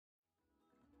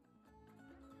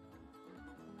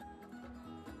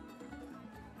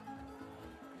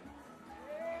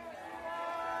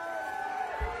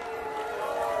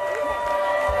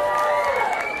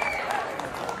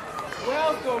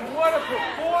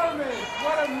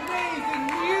What amazing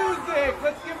music!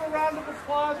 Let's give a round of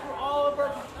applause for all of our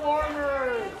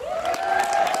performers.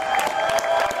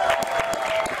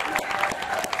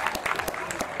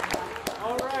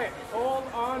 All right, hold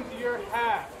on to your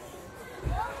hats.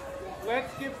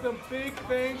 Let's give some big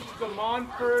thanks to the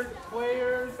Montford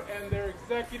players and their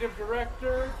executive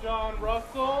director, John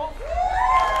Russell.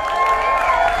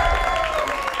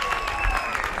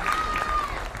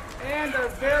 And our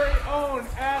very own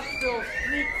Asheville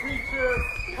Street Creature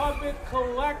Puppet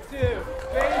Collective.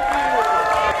 Thank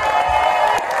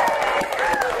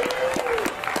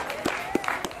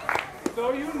you.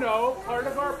 So you know, part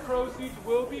of our proceeds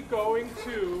will be going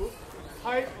to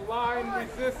Pipeline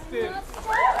Resistance, as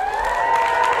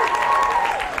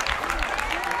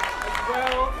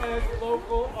well as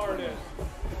local artists.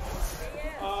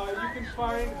 You can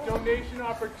find donation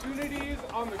opportunities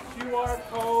on the QR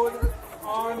code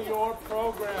on your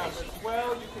program. As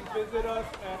well, you can visit us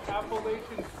at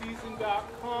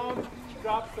AppalachianSeason.com,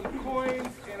 drop some coins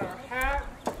in our hat,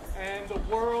 and the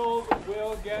world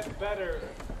will get better.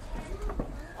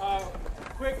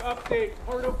 Quick update,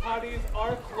 porta potties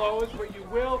are closed, but you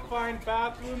will find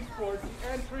bathrooms towards the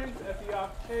entrance at the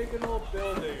octagonal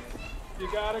building. You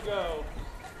gotta go.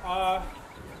 All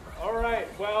right,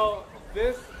 well,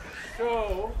 this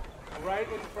show right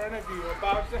in front of you,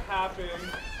 about to happen,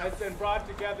 has been brought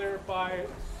together by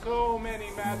so many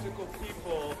magical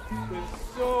people with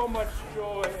so much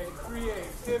joy and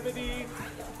creativity.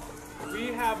 We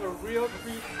have a real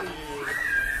treat for you.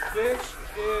 This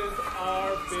is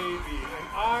our baby, and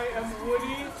I am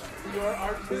Woody, your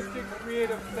artistic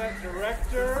creative set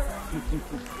director.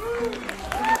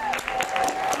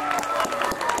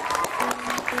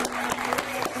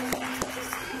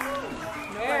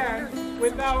 And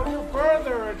without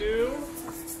further ado,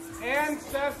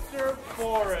 Ancestor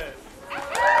Forest.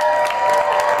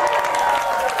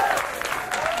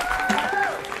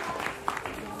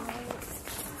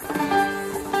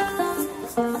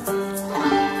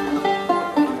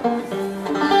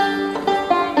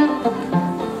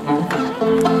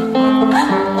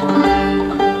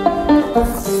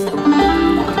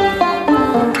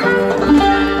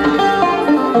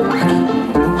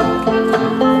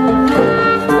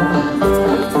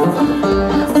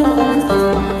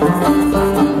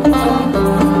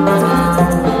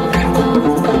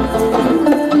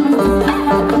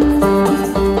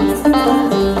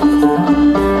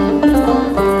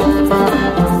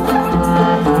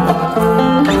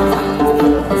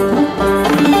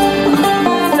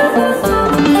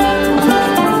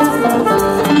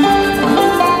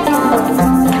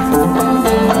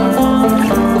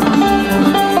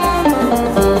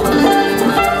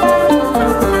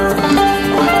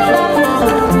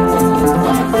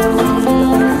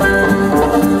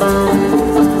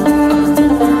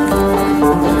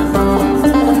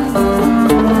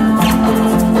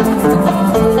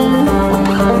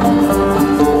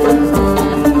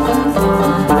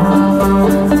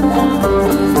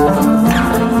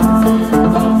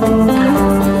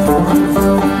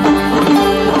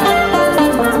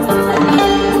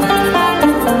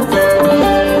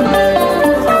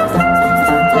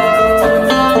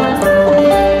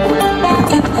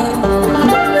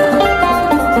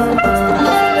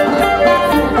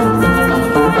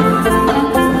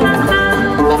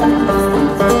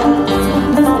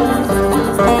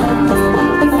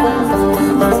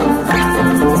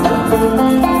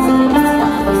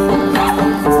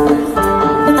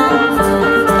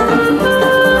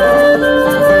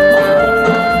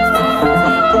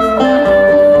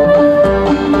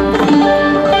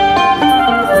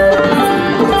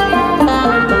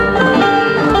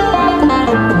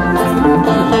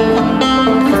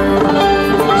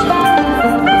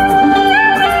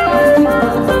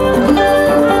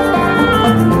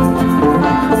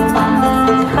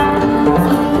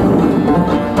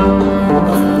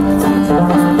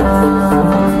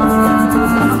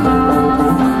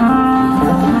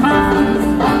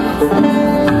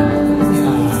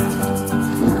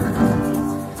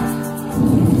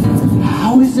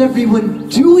 everyone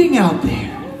doing out there?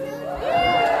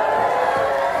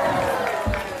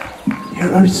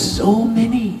 There are so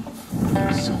many,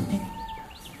 so many.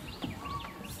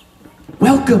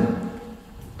 Welcome,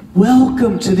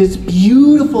 welcome to this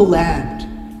beautiful land,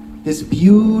 this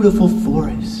beautiful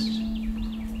forest.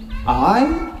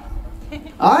 I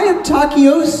am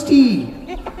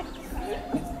Takiosti,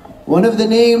 one of the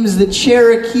names the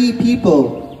Cherokee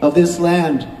people of this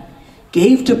land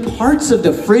gave to parts of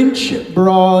the French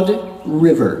Broad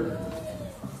River.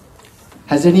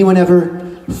 Has anyone ever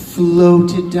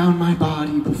floated down my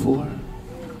body before?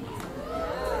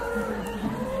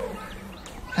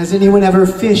 Has anyone ever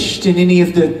fished in any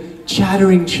of the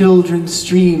chattering children's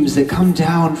streams that come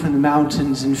down from the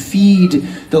mountains and feed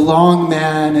the long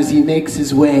man as he makes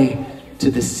his way to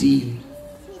the sea?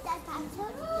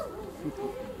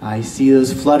 I see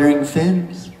those fluttering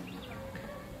fins.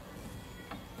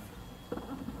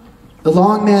 The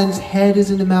long man's head is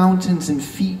in the mountains and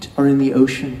feet are in the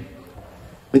ocean,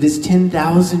 with his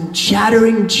 10,000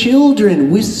 chattering children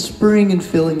whispering and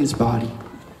filling his body.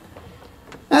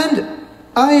 And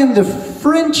I am the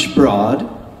French broad,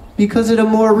 because at a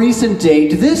more recent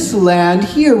date, this land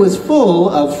here was full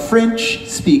of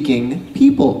French-speaking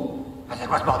people.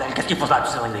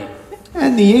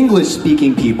 And the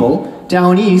English-speaking people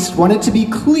down east wanted to be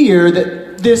clear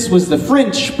that this was the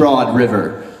French Broad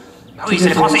River, to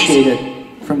differentiate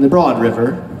it from the Broad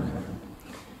River.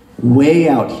 Way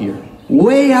out here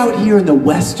in the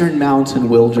western mountain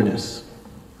wilderness.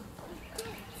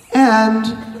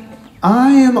 And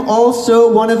I am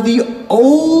also one of the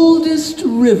oldest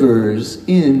rivers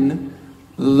in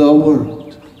the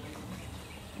world.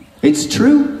 It's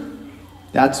true.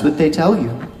 That's what they tell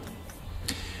you.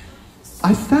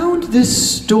 I found this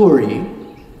story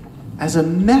as a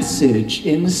message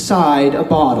inside a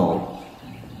bottle.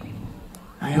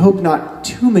 I hope not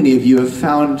too many of you have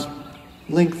found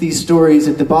lengthy stories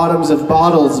at the bottoms of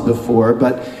bottles before,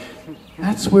 but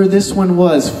that's where this one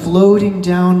was, floating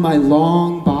down my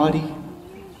long body.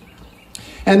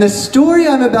 And the story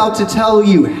I'm about to tell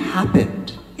you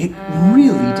happened. It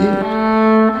really did.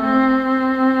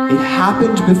 It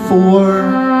happened before,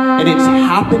 and it's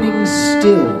happening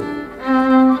still.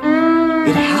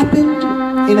 It happened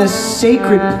in a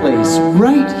sacred place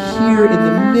right here in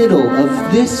the middle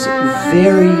of this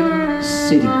very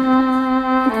city.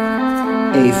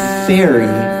 A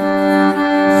fairy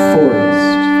forest.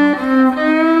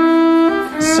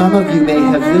 Some of you may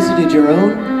have visited your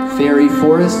own fairy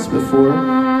forests before.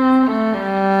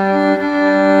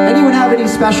 Anyone have any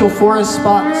special forest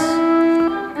spots?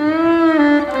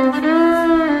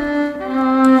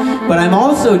 But I'm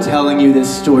also telling you this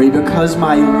story because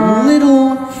my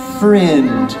little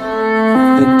friend,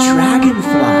 the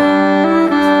dragonfly,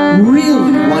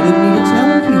 really wanted me to tell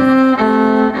you.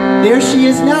 There she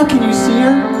is now. Can you see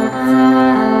her?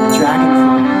 The dragonfly.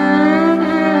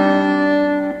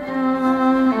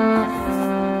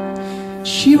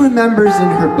 She remembers in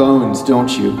her bones,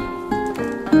 don't you?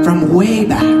 From way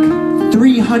back,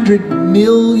 300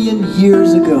 million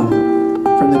years ago,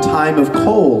 from the time of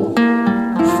coal,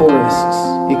 forests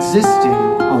existing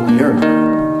on the earth.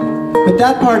 But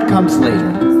that part comes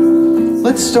later.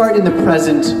 Let's start in the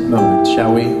present moment,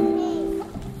 shall we?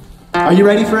 Are you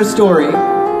ready for a story?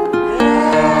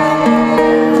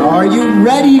 Are you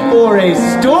ready for a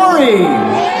story?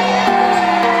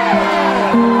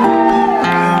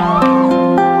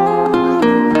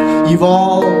 You've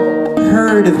all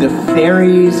heard of the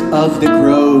fairies of the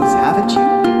groves, haven't you?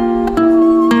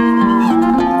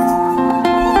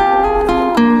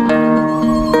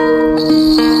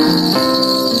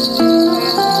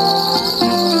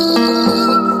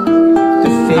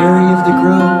 The fairy of the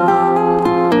grove.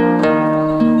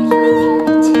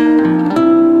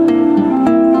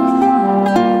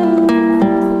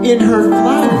 In her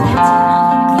flowers,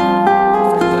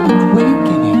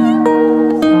 awakening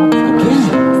again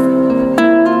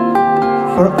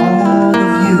for all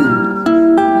of you.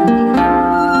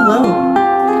 Hello.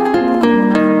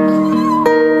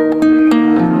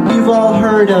 You've all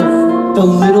heard of the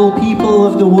little people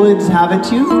of the woods,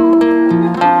 haven't you?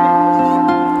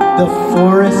 The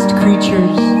forest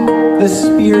creatures, the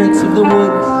spirits of the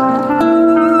woods.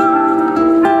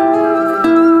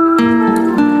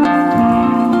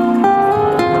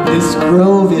 This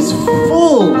grove is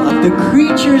full of the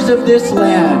creatures of this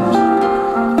land.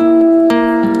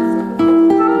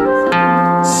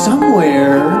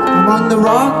 Somewhere among the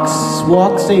rocks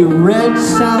walks a red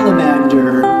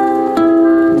salamander.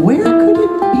 Where could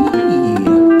it be?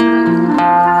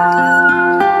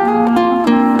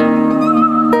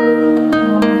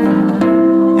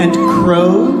 And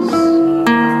crows?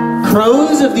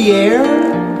 Crows of the air?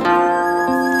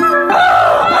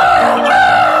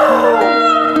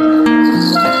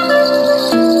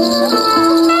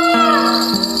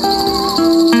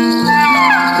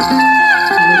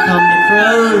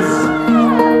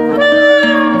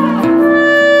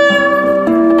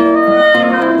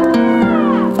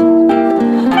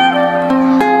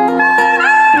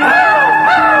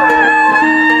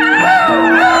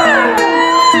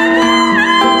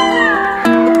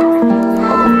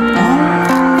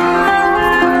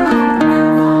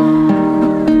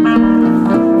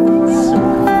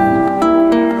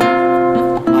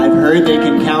 They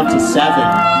can count to 7.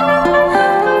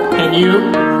 Can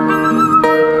you?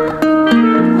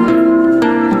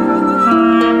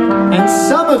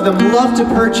 Some of them love to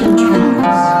perch in trees.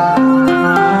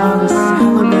 The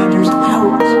salamanders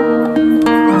out.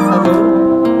 Hello.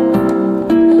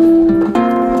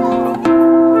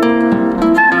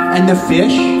 And the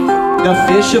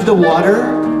fish of the water,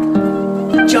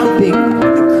 jumping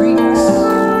the creeks.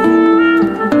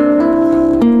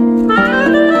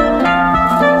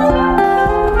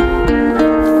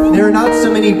 There are not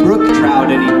so many brook trout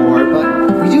anymore,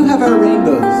 but we do have our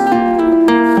rainbows.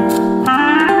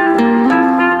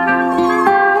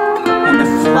 And the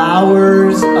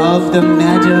flowers of the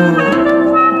meadow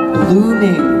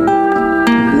blooming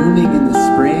in the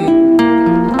spring.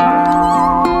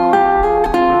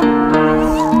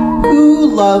 Who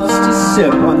loves to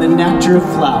sip on the nectar of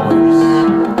flowers?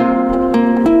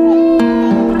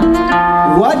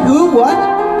 What? Who? What?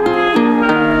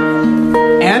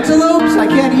 Antelopes? I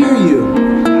can't hear you.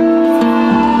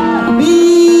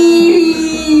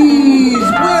 Bees!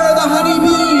 Where are the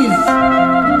honeybees?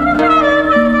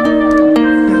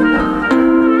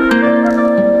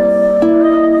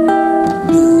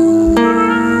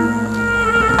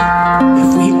 If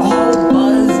we all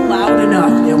buzz loud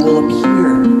enough, it will appear.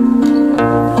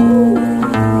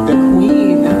 The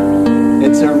queen.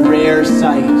 It's a rare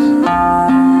sight.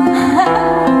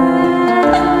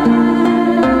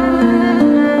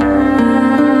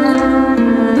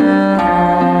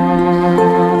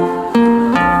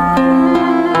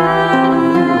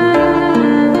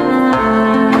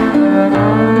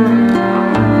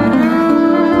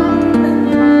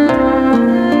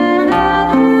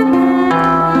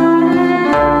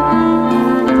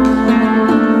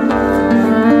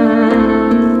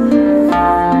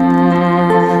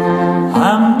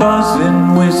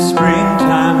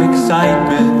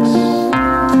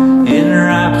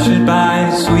 Enraptured by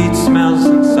sweet smells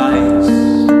and sights,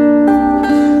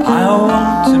 I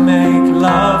want to make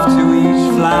love to each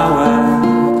flower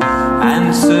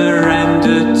and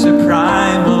surrender to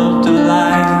primal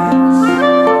delights.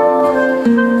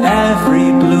 Every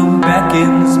bloom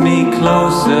beckons me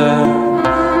closer,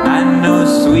 and no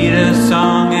sweeter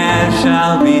song e'er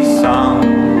shall be sung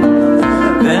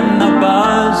than the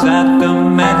buzz at the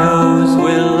meadows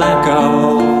will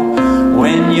echo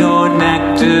when your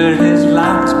nectar is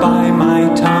lapped by my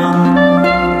tongue.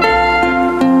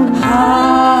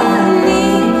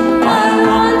 Honey, I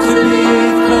want to be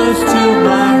close to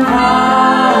my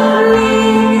honey.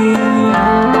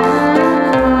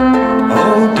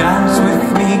 Oh, dance with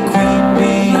me, queen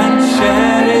bee, and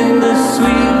share in the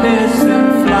sweetness and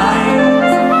flight.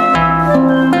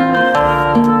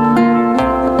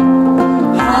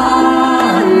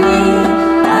 Honey,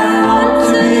 I want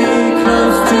to be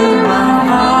close to my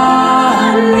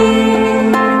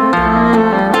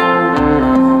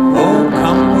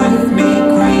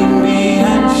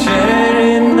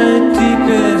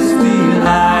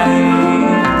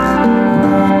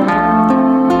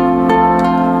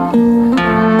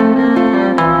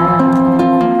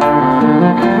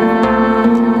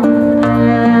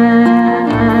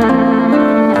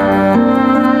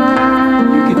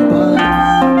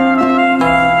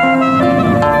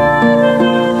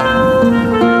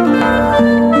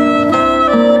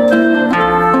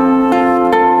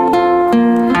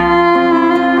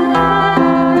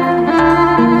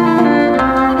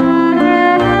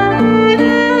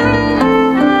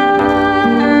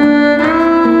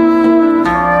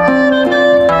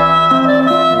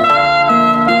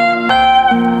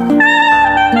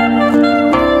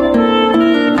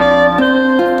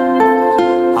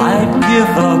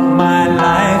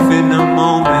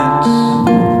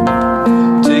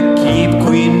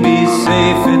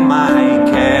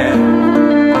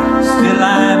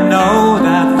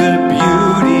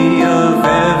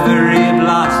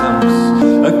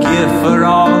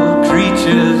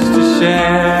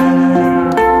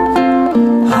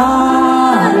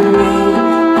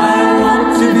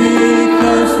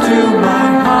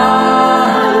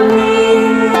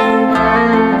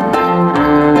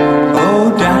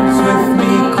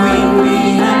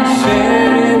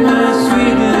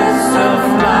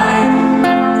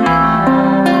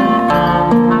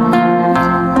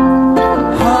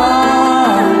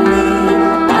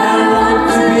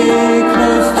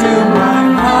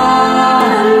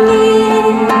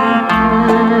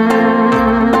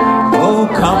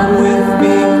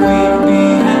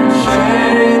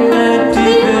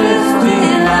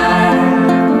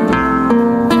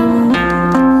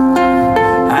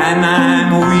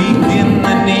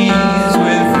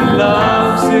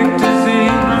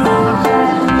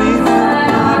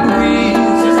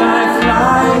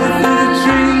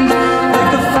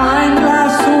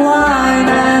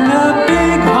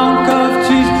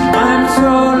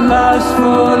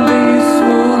lustfully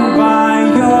swoon by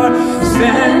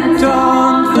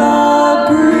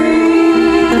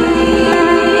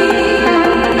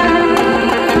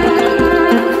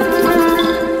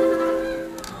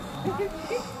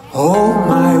Oh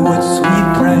my, what sweet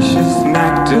precious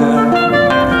nectar.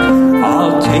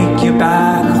 I'll take you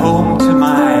back home to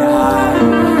my hive.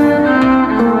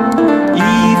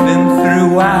 Even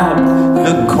throughout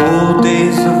the cold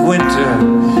days of winter,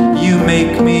 you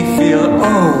make me feel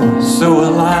oh so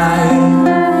alive.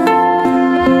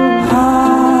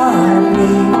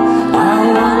 Honey, I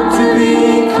want to be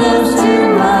close to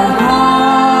my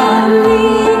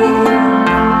honey.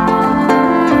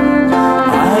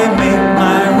 I make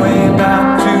my way back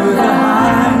to the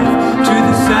hive, to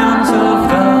the sounds of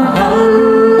the hum.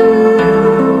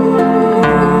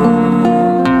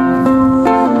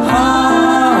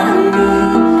 Honey,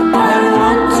 I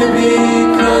want to be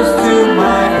close to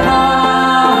my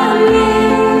honey.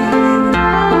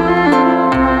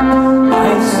 I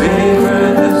savor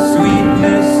the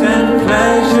sweetness and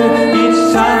pleasure each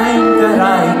time that I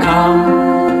come.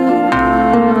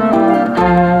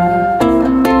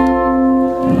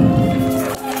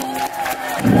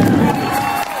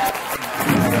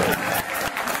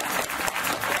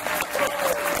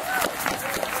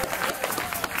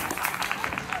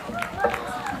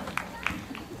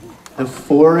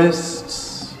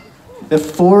 The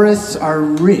forests are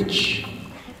rich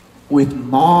with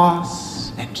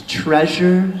moss and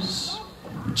treasures,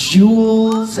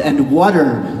 jewels and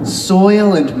water,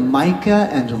 soil and mica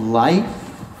and life,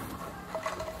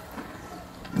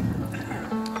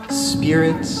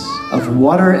 spirits of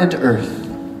water and earth.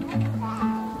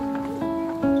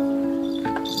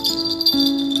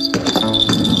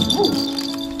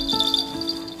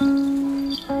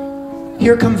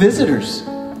 Here come visitors.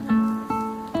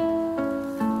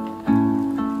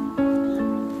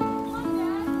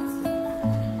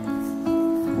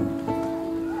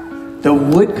 The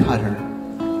woodcutter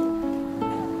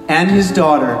and his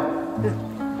daughter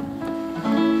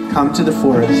come to the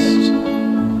forest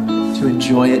to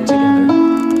enjoy it together.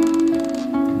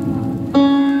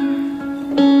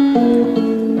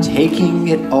 Taking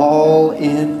it all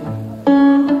in.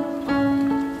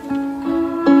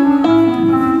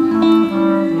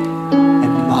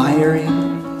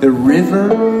 Admiring the river.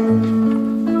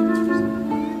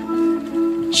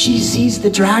 She sees the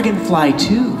dragonfly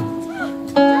too.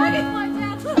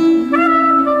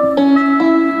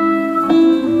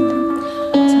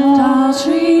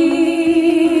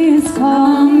 Trees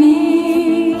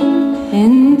coming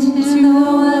into the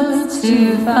woods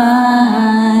to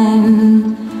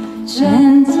find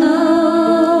gentle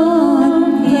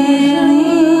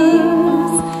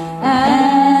healings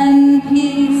and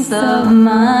peace of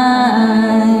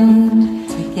mind.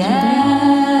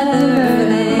 Together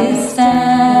they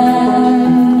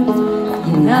stand,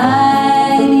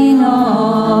 uniting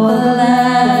all the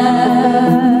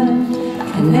land,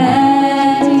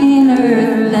 connecting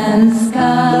earth and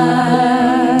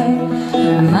sky,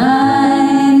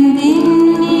 reminding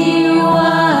me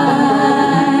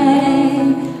why.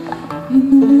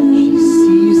 She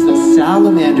sees the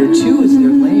salamander too as they're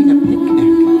laying a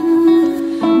picnic.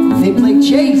 They play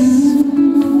chase.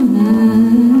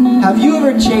 Have you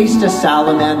ever chased a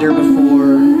salamander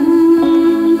before?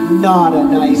 Not a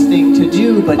nice thing to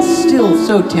do, but still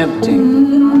so tempting.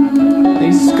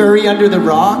 They scurry under the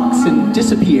rocks and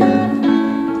disappear,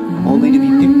 only to be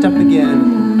picked up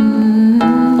again.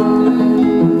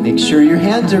 Make sure your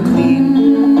hands are clean,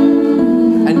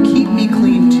 and keep me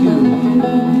clean too.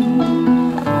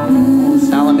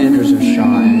 Salamanders are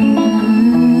shy.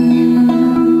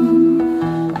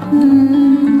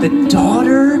 The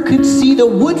daughter could see the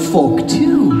woodfolk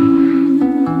too.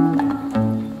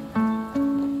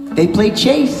 They play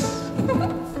chase.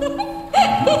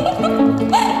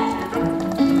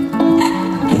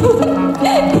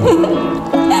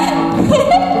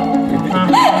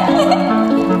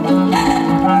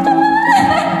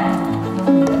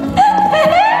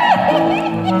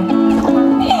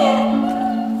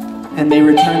 And they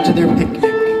return to their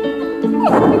picnic.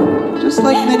 Just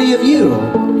like many of you.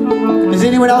 Is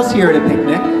anyone else here at a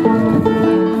picnic?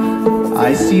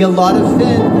 I see a lot of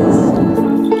fins.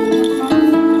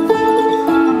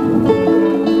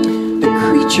 The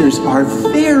creatures are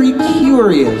very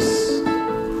curious.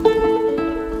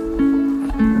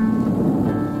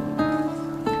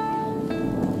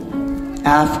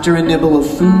 After a nibble of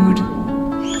food,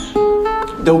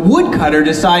 the woodcutter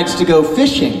decides to go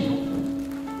fishing.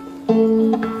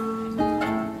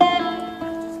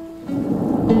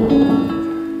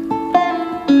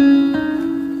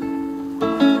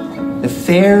 The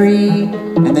fairy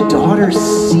and the daughter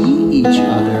see each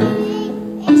other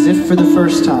as if for the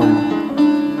first time.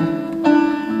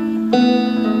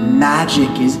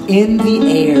 Magic is in the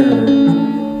air.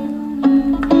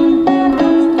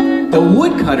 the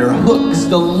woodcutter hooks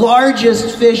the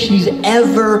largest fish he's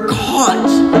ever caught.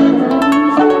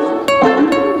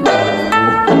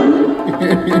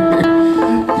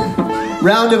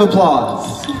 Round of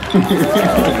applause.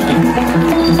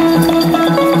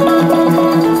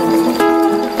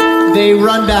 They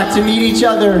run back to meet each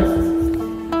other.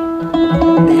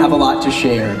 They have a lot to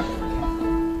share.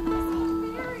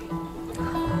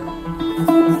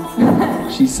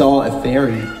 She saw a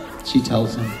fairy, she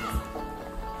tells him.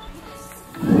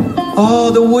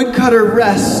 Oh, the woodcutter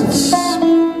rests.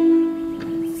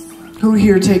 Who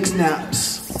here takes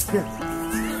naps?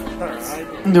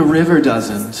 The river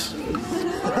doesn't.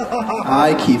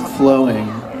 I keep flowing.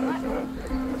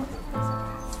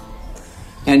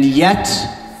 And yet,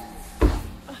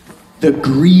 the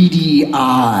greedy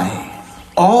eye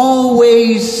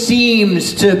always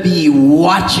seems to be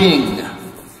watching.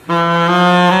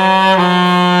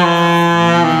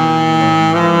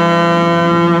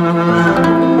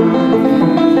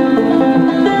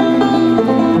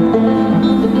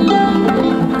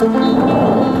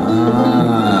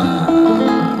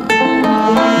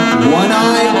 One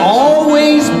eye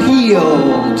always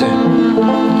peeled.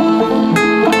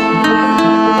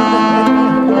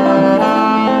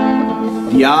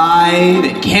 The eye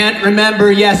that can't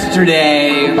remember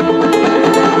yesterday.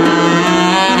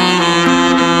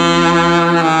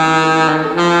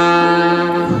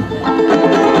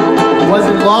 It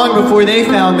wasn't long before they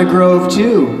found the grove,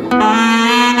 too.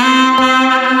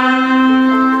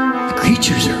 The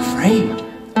creatures are afraid.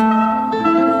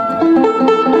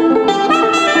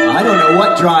 I don't know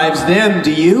what drives them,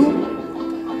 do you?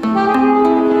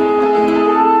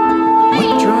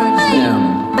 What drives them?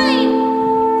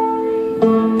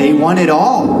 They want it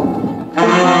all.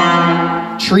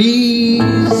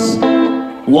 Trees,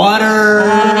 water,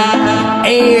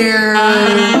 air,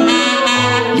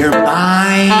 your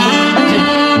mind.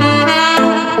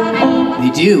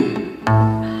 They do.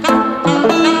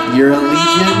 Your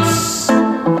allegiance,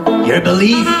 your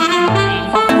belief,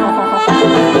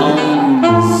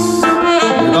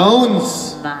 your bones.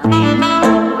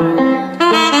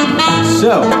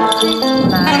 So,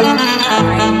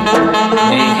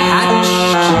 they hatched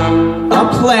a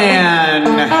plan.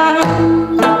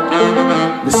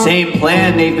 The same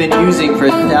plan they've been using for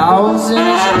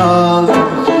thousands of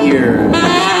years.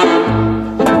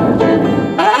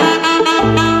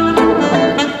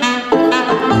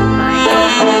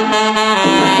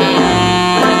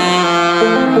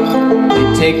 They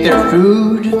take their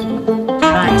food,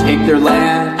 they take their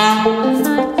land,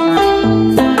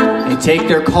 they take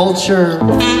their culture,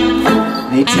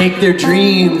 they take their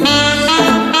dreams,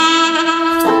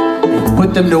 and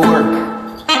put them to work.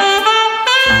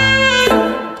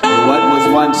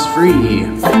 Once free,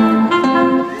 and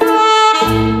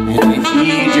they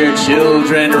feed your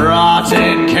children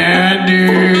rotten candy.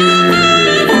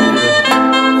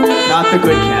 Not the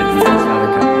good candy, that's not a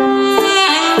kind.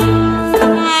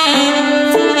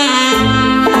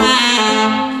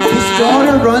 His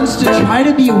daughter runs to try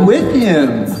to be with him.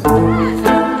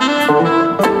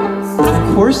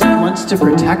 Of course he wants to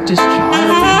protect his child.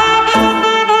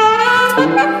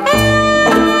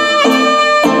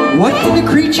 What can the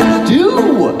creatures do?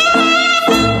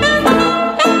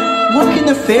 What can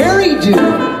the fairy do?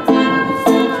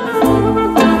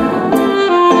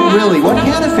 Really, what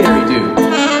can a fairy do?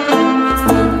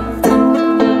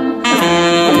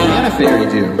 What can a fairy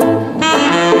do?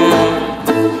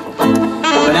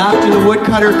 But after the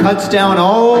woodcutter cuts down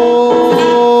all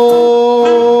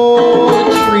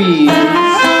the trees,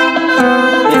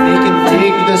 if they can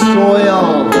dig the soil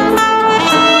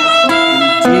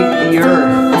and dig the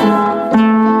earth,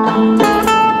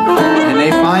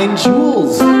 find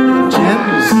jewels,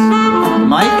 gems,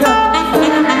 mica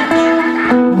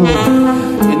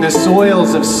in the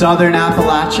soils of southern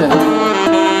Appalachia.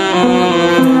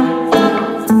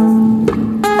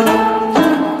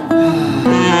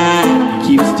 He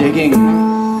keeps digging.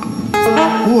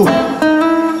 Ooh.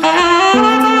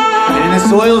 And in the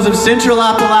soils of central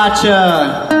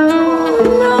Appalachia,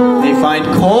 they find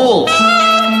coal.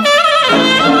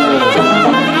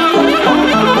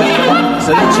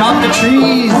 So they chop the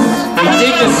trees, they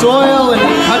dig the soil, and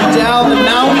they cut down the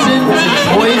mountains and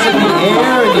poison the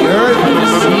air and the earth and the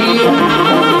sea.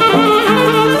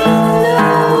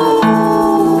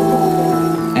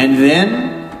 And then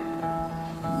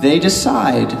they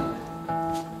decide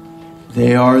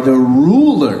they are the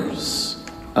rulers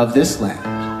of this land.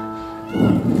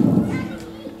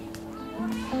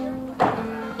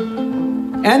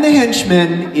 And the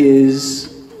henchman is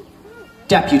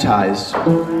deputized.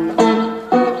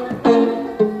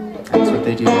 That's what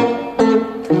they do.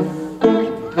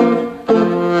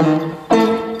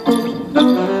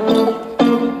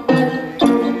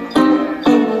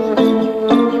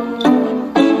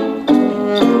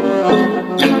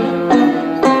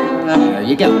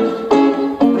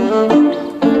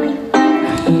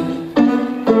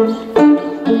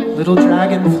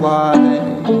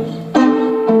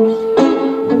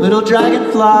 little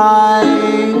dragonfly.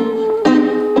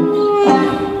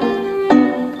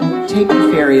 Take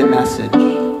the fairy a message.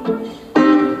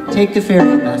 Take the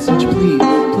fairy a message, please.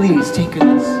 Please, take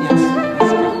this. Yes.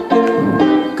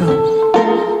 Go.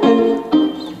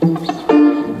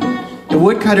 The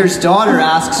woodcutter's daughter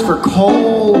asks for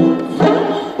coal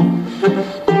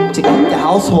to keep the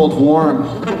household warm.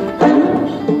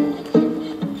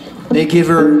 They give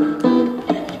her,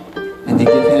 and they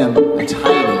give him a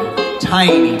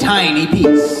tiny, tiny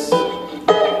piece.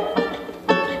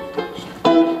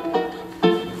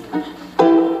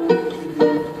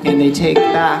 And they take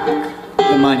back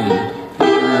the money they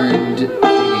earned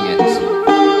digging it.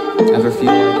 Ever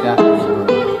feel like that before?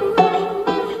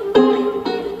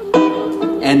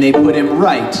 And they put him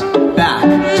right back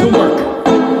to work.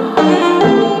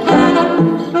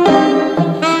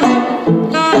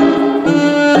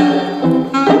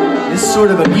 This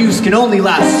sort of abuse can only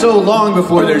last so long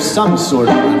before there's some sort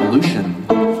of revolution.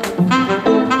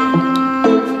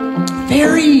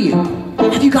 Fairie,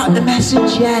 have you gotten the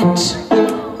message yet?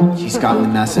 She's gotten the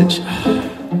message.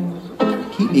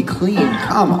 Keep me clean,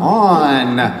 come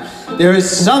on. There is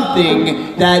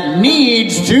something that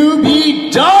needs to be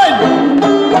done.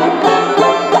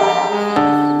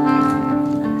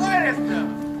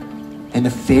 And the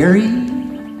fairy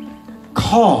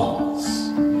calls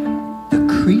the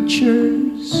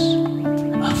creatures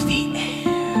of the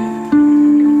air.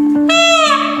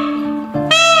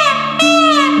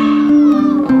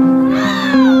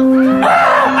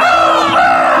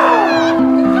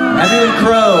 Everyone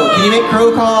crow. Can you make crow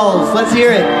calls? Let's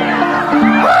hear it.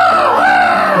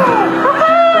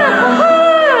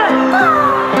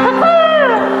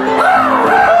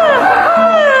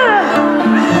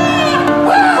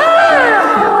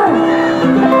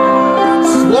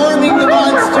 Swarming the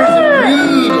monsters of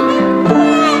greed.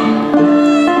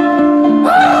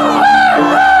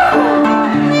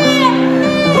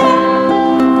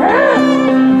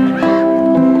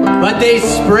 But they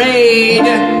sprayed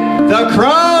the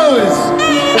crows.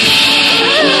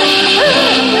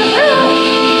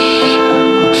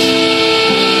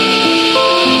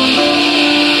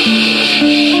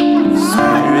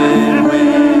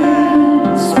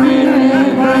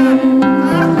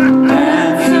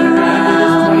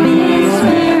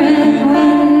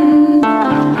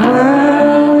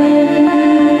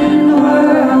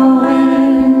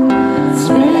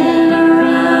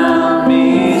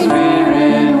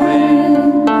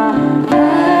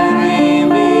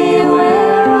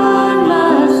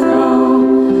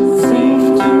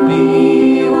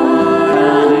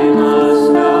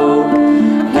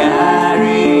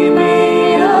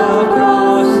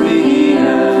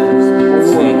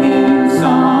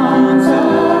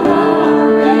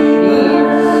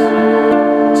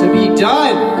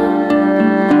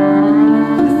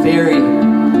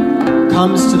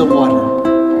 Comes to the water.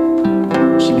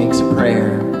 She makes a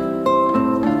prayer.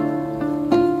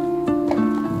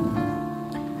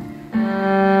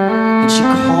 And she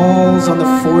calls on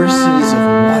the forces of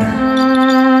water,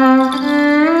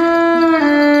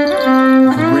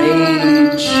 of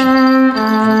rage,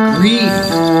 and grief,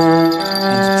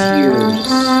 and tears.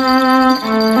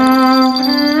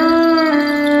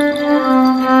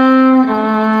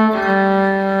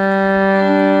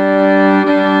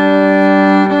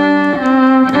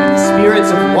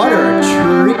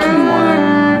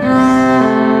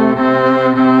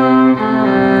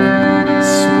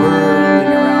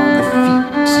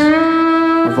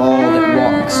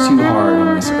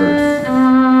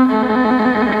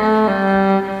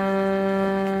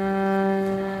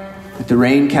 The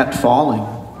rain kept falling.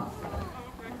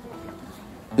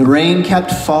 The rain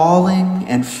kept falling,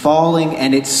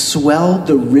 and it swelled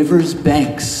the river's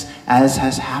banks, as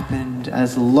has happened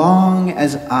as long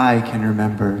as I can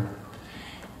remember.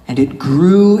 And it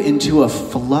grew into a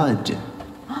flood.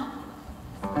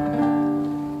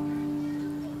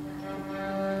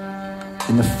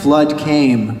 And the flood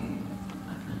came.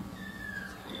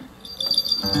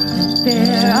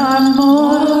 There are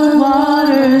more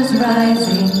waters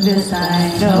rising, this I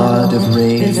know. Flood of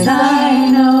rage. This I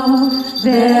know.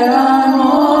 There are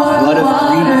more Flood of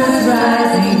waters grief.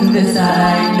 rising, this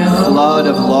I know. Flood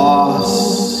of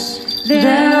loss.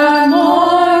 There are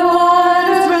more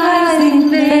waters rising,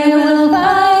 they will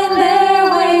find their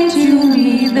way to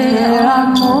me. There are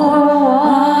more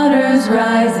waters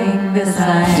rising, this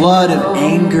I know. Flood of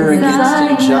anger against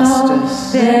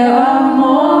injustice. There are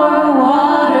more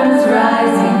waters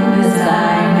rising, this I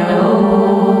know.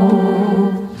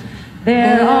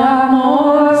 There are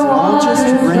more just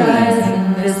waters rain,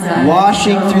 rising, this I know.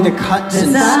 washing through the cuts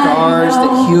and scars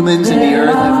that humans in the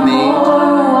earth have made.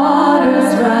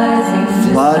 Waters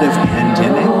rising, Flood of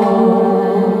pandemic.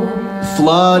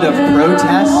 flood of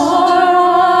protest.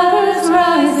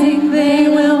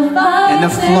 And the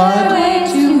flood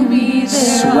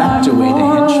swept away the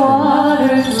henchmen.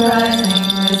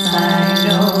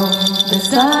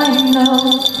 This I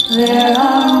know, there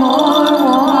are more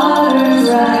waters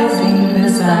rising.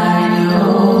 This I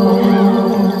know.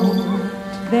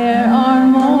 There are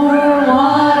more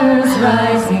waters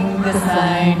rising. This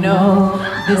I know.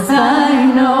 This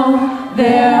I know.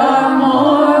 There are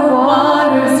more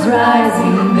waters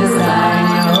rising. This I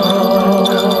know.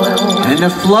 And the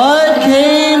flood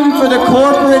came for the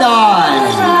corporate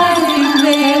eye.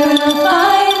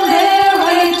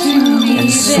 And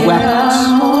swept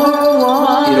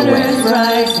it away.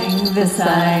 Rising, this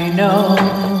I know,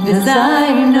 this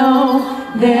I know.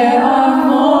 There are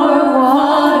more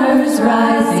waters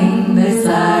rising, this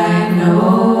I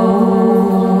know.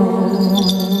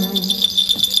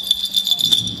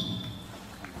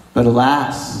 But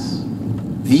alas,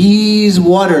 these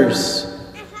waters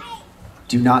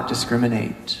do not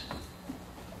discriminate.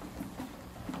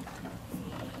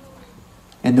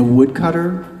 And the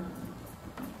woodcutter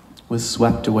was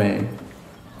swept away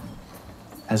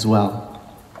as well.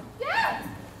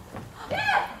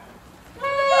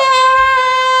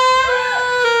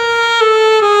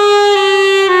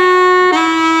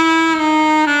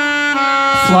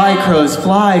 Fly, crows,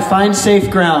 fly, find safe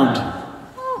ground.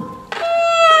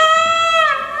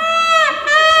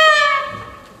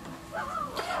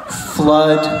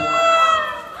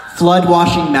 Flood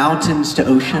washing mountains to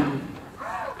ocean.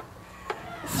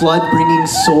 Flood bringing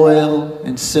soil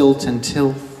and silt and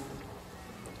tilth.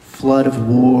 Flood of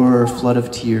war, flood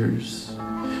of tears.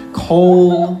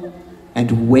 Coal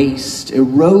and waste,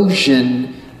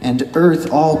 erosion and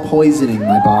earth all poisoning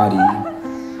my body.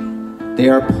 They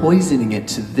are poisoning it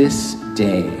to this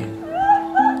day.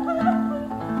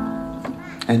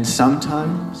 And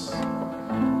sometimes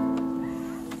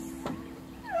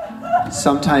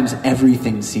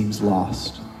everything seems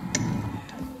lost.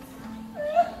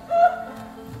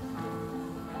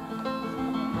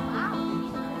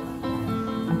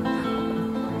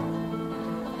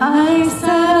 I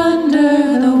sat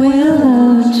under the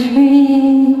willow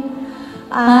tree.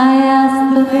 I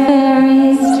asked the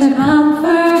fairies to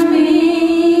comfort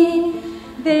me.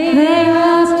 They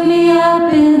wrapped me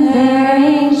up in their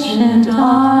ancient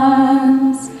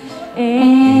arms,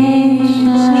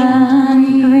 ancient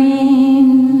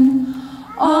green.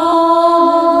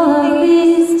 All of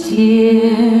these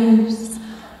tears,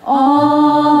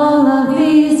 all of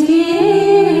these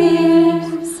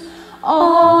years,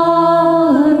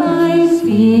 all of these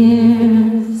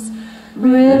fears,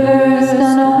 rivers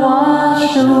gonna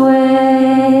wash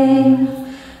away,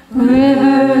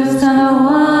 rivers gonna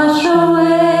wash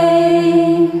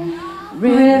away,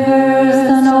 rivers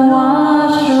gonna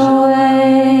wash away,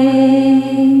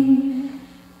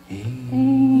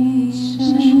 ancient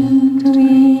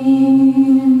green.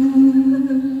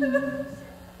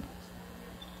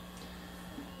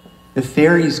 The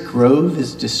fairies' grove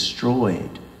is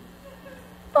destroyed.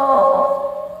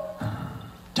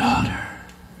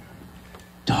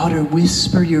 Daughter,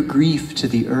 whisper your grief to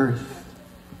the earth.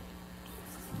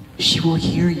 She will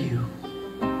hear you.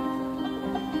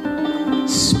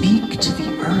 Speak to the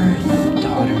earth,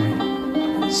 daughter.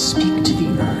 Speak to the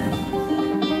earth.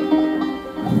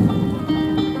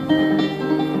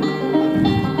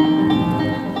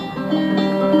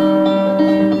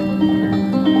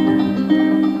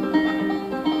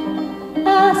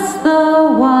 Ask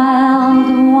the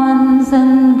wild ones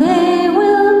and they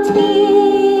will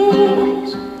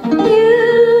teach you,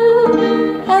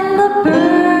 and the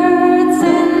birds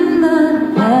in the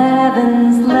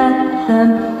heavens, let them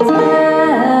tell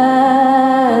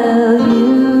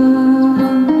you.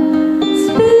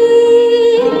 Speak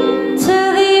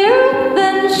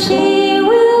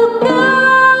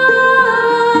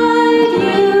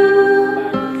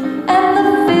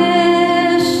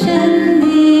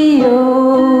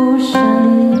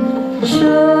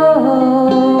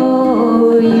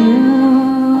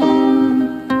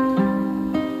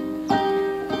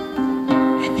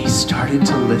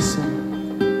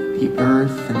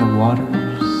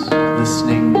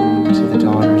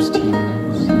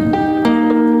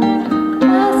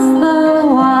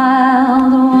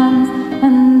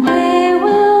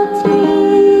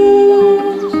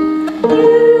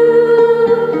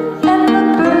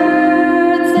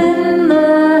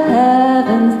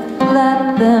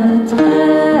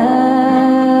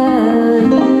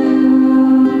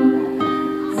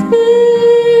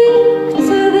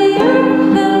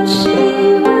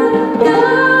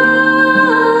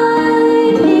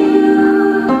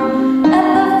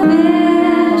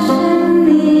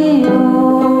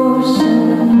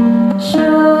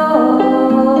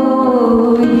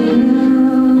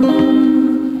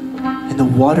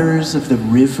waters of the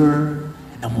river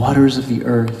and the waters of the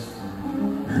earth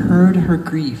heard her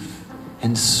grief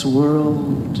and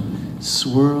swirled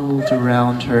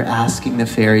around her, asking the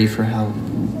fairy for help.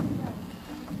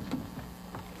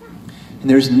 And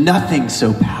there's nothing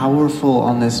so powerful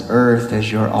on this earth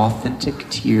as your authentic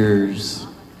tears.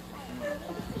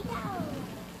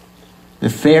 The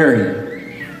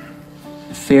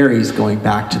fairy's going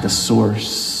back to the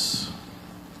source.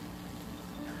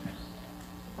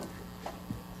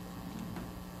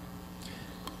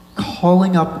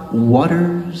 Calling up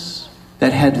waters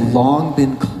that had long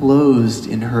been closed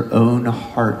in her own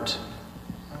heart.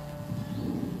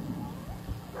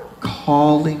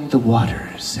 Calling the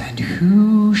waters, and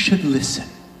who should listen?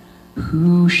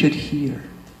 Who should hear?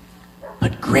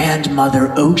 But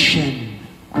Grandmother Ocean.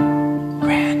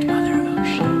 Grandmother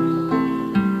Ocean.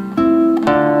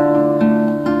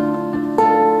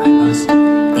 My most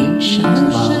ancient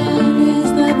love. Ocean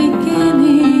is the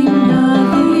beginning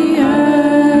of the earth.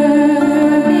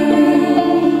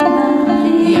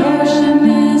 The ocean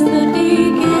is the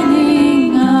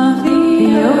beginning of the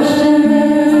ocean.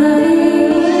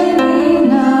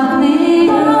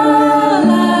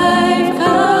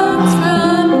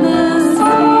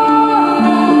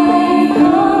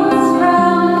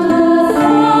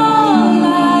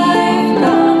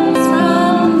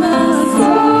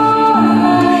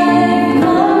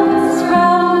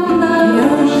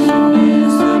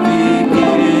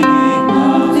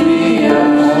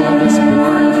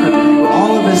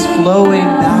 Flowing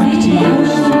back to you.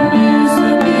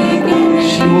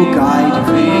 She will guide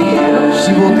you.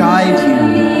 She will guide you.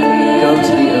 Go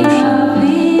to the ocean.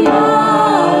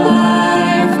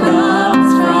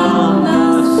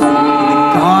 The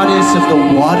goddess of the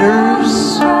waters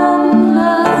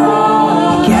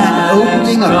began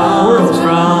opening a portal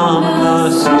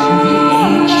to the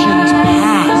ancient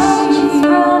past.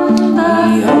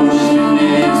 The ocean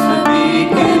is the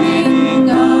beginning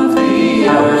of the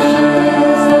ocean.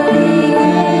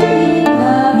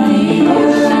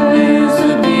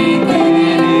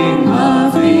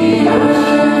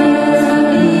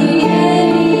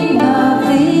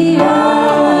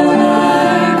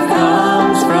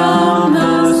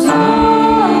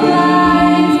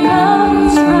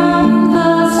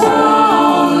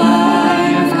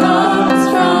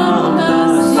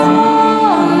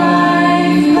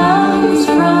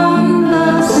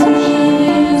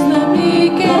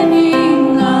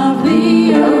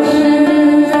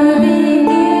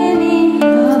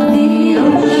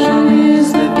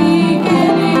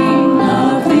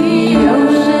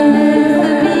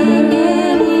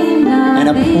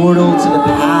 Portal to the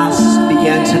past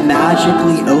began to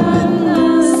magically open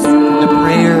from the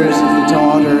prayers of the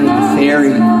daughter and the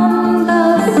fairy.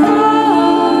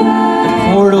 The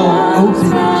portal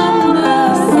opened.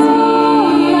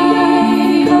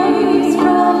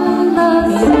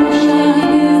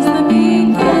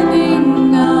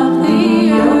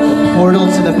 The portal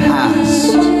to the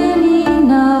past.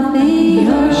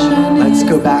 Let's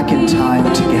go back in time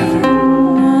together.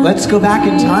 Let's go back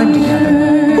in time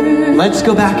together. Let's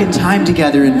go back in time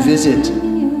together and visit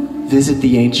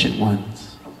the ancient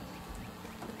ones.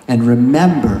 And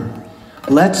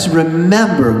let's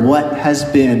remember what has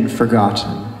been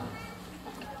forgotten.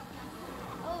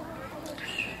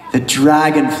 The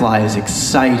dragonfly is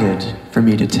excited for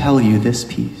me to tell you this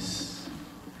piece.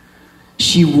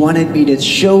 She wanted me to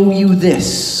show you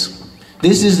this.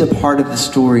 This is the part of the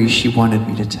story she wanted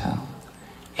me to tell.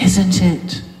 Isn't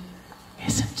it?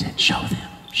 Isn't it? Show them.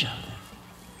 Show them.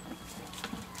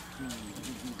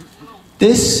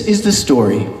 This is the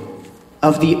story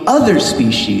of the other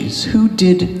species who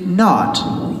did not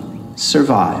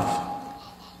survive.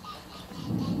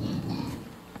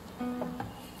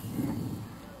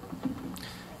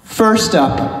 First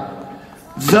up,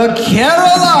 the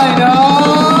Carolina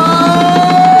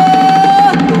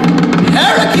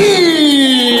parakeet.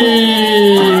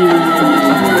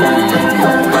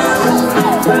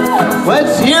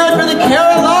 Let's hear it for the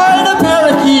Carolina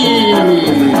parakeets.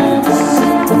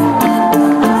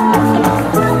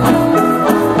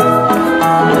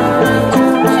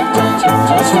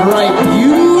 That's right,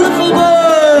 beautiful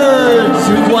birds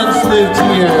who once lived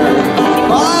here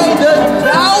by the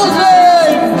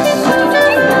thousands.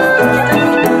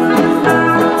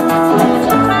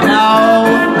 Now,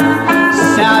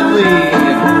 sadly,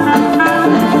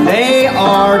 they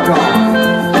are gone.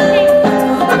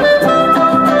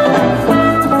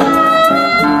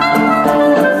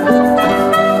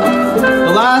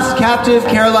 Captive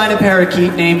Carolina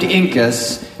parakeet named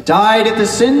Incas died at the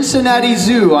Cincinnati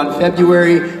Zoo on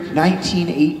February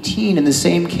 1918 in the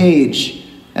same cage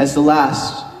as the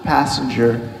last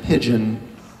passenger pigeon.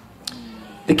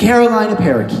 The Carolina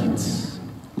parakeets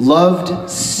loved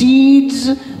seeds,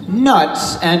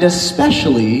 nuts, and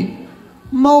especially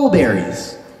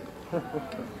mulberries.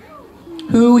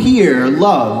 Who here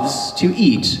loves to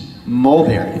eat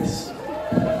mulberries?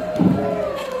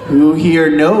 Who here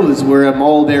knows where a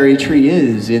mulberry tree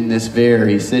is in this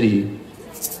very city?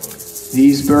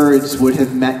 These birds would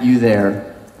have met you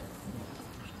there.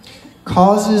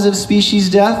 Causes of species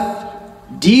death: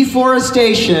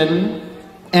 deforestation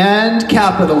and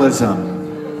capitalism.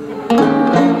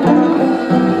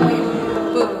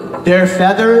 Their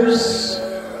feathers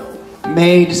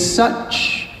made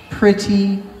such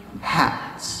pretty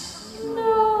hats.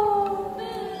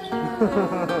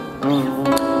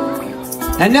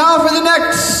 And now for the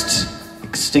next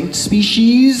extinct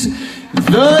species,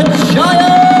 the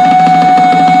giant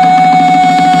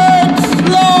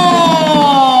sloth.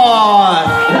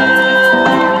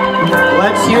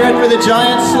 Let's hear it for the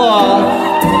giant sloth.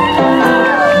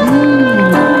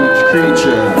 Huge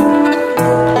creature.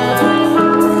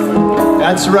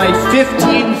 That's right,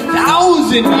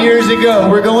 15,000 years ago.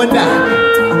 We're going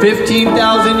back.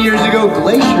 15,000 years ago,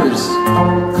 glaciers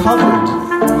covered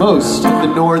most of the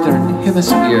northern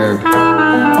hemisphere.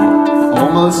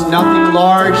 Almost nothing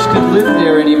large could live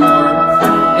there anymore.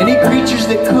 Any creatures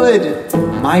that could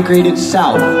migrated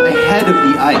south ahead of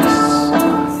the ice.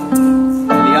 When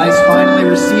the ice finally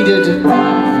receded,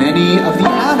 many of the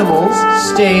animals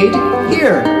stayed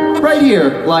here, right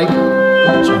here, like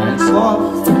the giant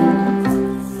sloth.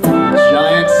 The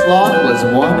giant sloth was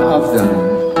one of them.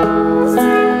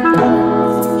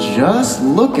 Just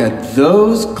look at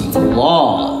those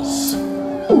claws.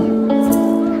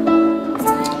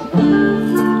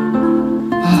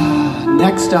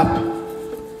 Next up,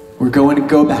 we're going to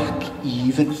go back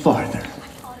even farther.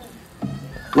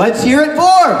 Let's hear it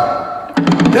for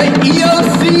the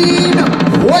Eocene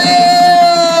whale!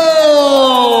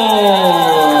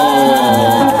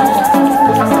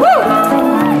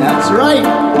 That's right,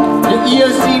 the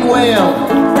Eocene whale.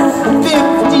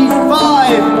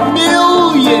 55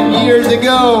 million years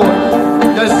ago,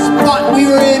 the spot we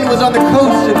were in was on the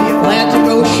coast of the Atlantic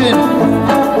Ocean.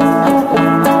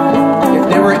 If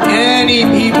there were any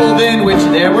people then, which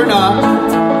there were not,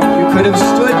 you could have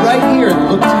stood right here and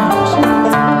looked out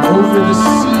over the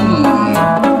sea.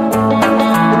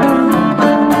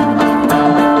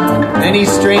 Many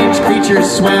strange creatures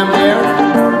swam there.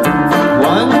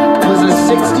 One was a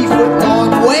 60-foot-long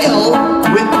whale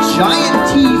with giant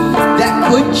teeth that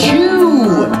could chew.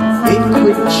 It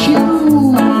could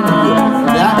chew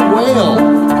that whale.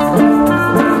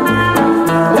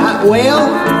 That whale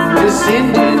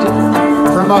descended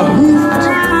from a hoofed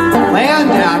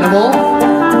land animal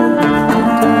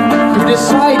who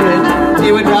decided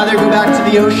they would rather go back to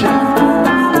the ocean.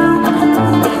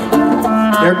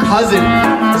 Their cousin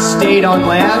stayed on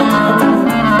land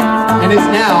and is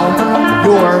now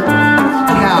your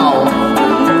cow.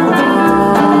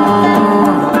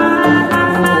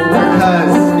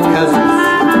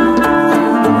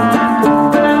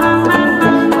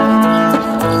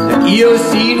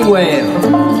 Eocene whale.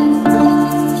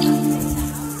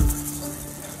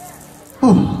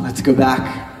 Let's go back.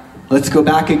 Let's go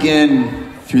back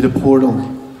again through the portal.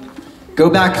 Go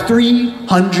back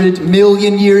 300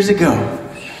 million years ago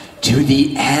to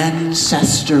the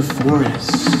Ancestor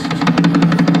forest.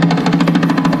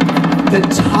 The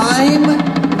time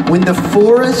when the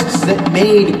forests that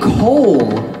made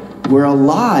coal were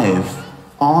alive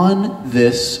on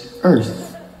this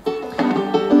earth.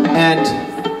 And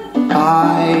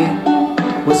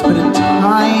I was but a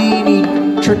tiny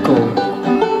trickle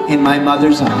in my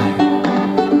mother's eye.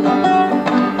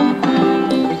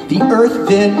 The earth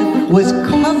then was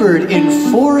covered in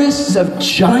forests of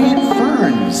giant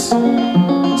ferns,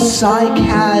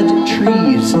 cycad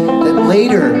trees that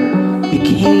later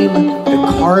became the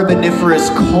carboniferous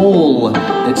coal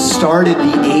that started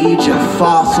the age of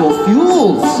fossil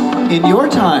fuels in your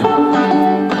time.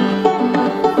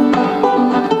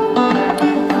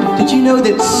 Did you know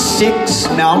that 6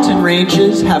 mountain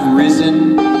ranges have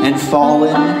risen and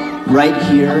fallen right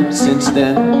here since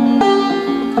then?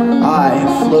 I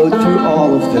flowed through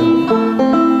all of them.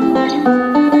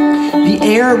 The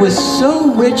air was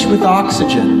so rich with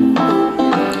oxygen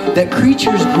that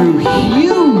creatures grew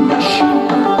huge.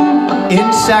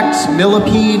 Insects,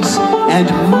 millipedes, and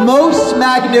most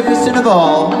magnificent of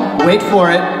all, wait for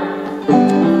it,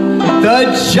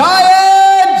 the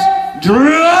giant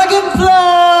dragonfly!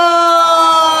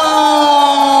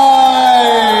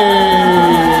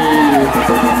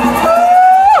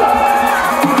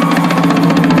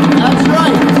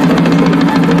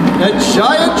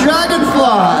 Giant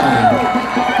dragonfly!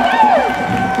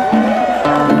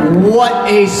 What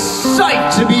a a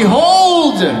sight to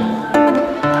behold.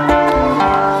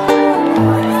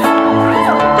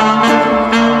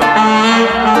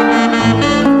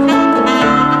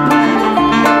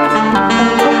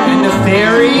 And the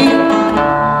fairy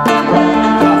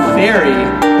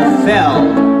fell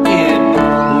in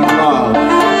love.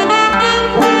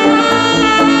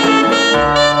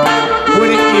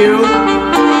 Wouldn't you?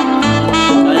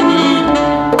 I mean,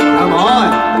 come on.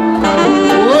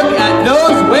 Look at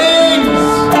those wings.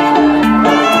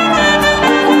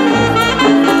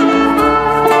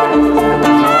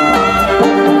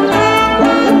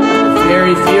 The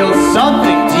fairy feels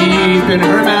something deep in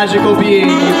her magical being.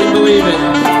 You can believe it.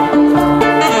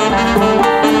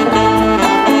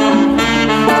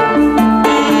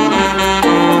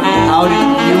 How did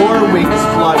your wings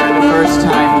flutter the first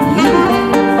time you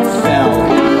fell?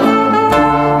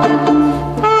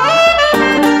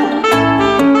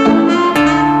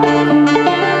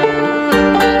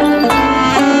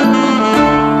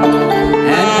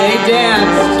 And they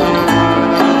danced.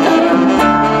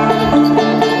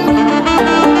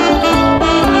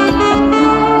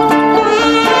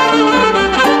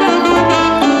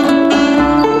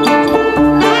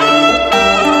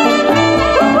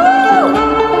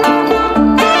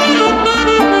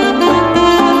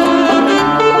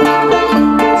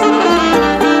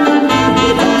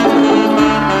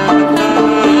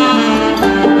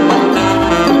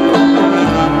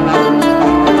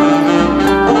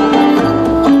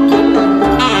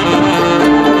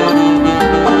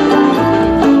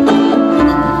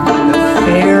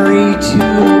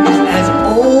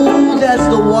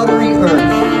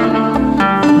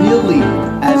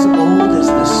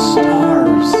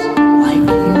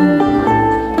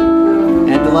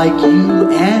 Like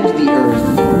you and the earth,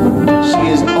 she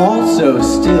is also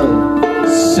still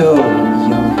so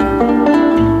young.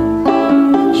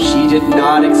 She did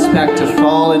not expect to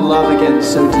fall in love again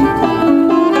so deeply.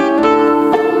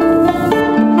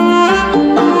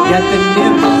 Yet the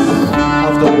nymphs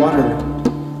of the water,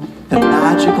 the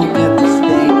magical nymphs,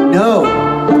 they know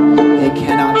they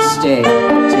cannot stay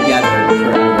together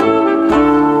forever.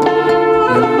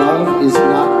 Their love is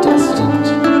not destined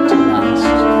to last.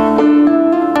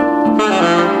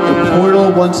 The portal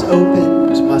once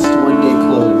opened must one day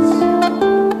close.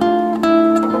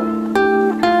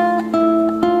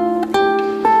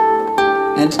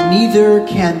 And neither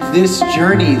can this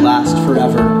journey last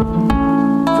forever.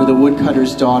 For the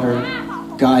woodcutter's daughter,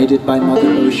 guided by Mother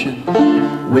Ocean,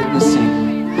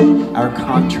 witnessing our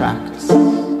contracts.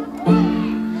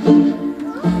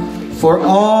 For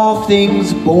all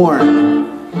things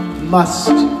born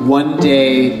must one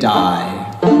day die.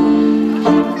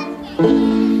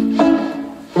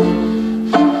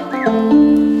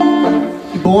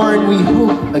 Born we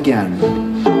hope again.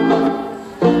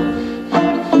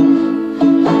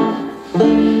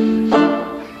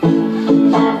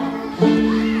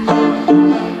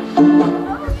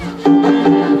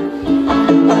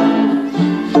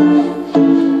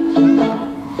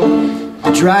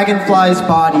 The dragonfly's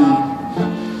body,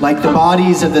 like the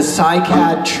bodies of the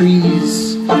cycad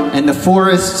trees and the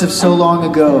forests of so long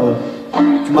ago,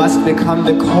 must become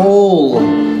the coal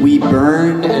we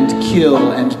burn and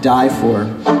kill and die for.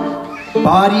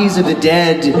 Bodies of the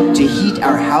dead to heat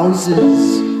our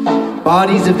houses,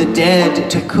 bodies of the dead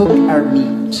to cook our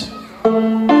meat.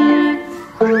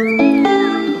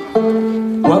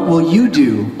 What will you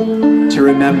do to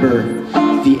remember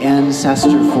the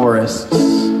ancestor forests?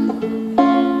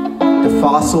 The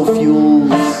fossil fuels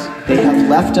they have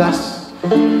left us?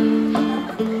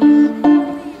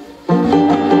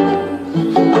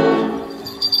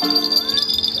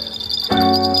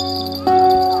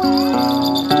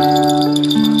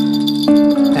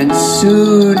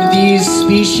 Soon these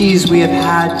species we have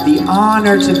had the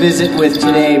honor to visit with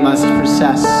today must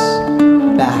process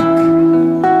back,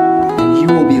 and you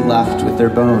will be left with their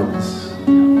bones.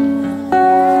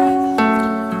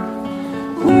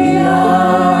 We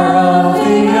are of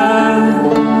the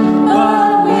earth,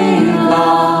 but we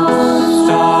lost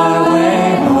our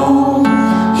way home.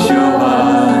 Show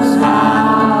us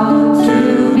how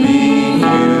to be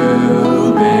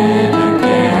human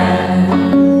again.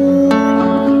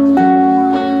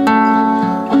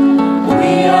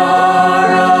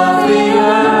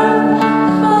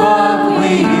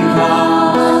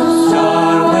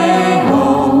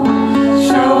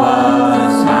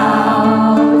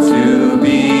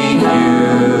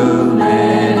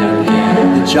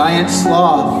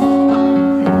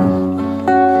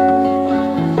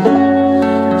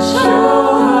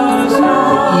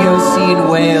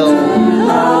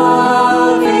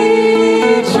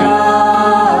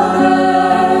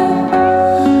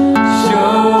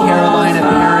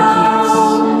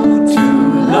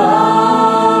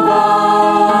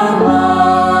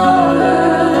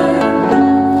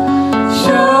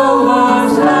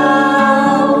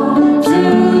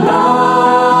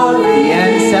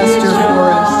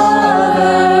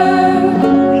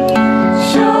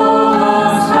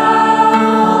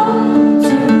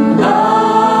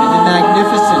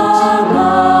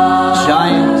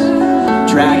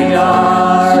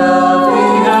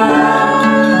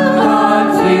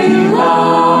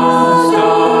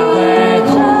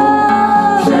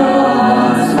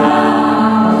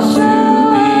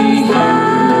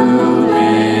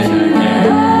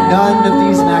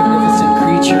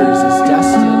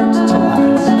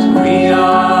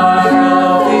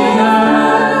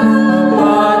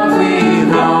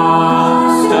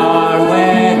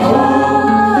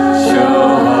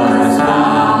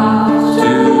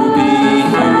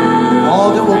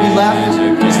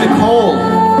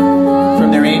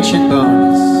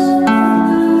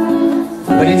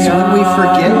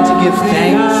 give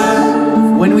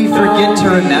thanks, when we forget to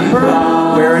remember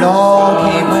where it all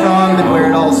came from and where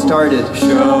it all started,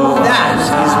 that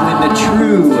is when the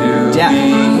true death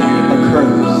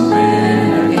occurs.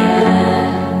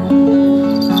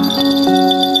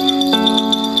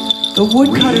 The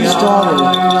woodcutter's daughter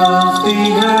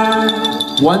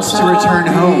wants to return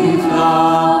home,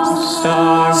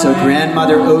 so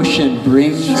Grandmother Ocean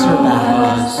brings her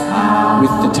back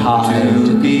with the tide.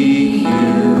 To be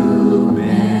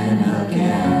human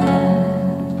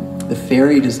again. The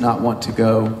fairy does not want to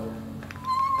go.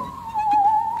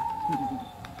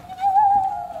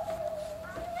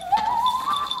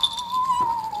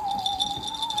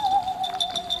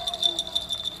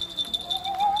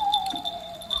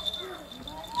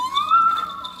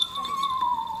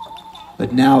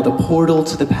 But now the portal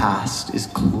to the past is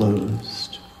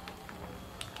closed.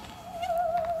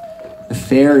 The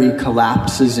fairy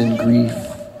collapses in grief,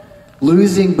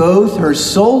 losing both her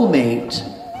soulmate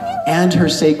and her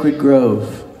sacred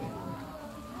grove.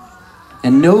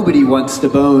 And nobody wants the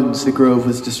bones the grove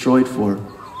was destroyed for.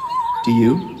 Do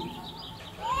you?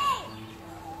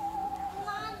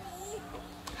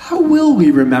 How will we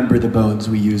remember the bones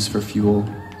we use for fuel?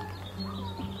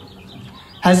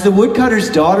 Has the woodcutter's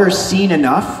daughter seen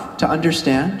enough to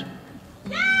understand?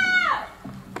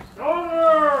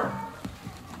 Daughter!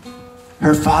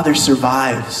 Her father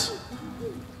survives,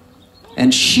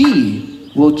 and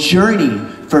she will journey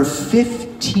for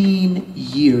 15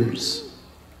 years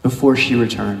before she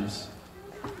returns.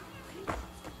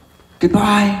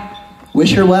 Goodbye.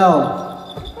 Wish her well.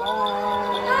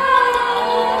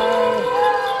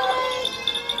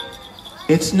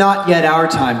 It's not yet our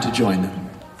time to join them.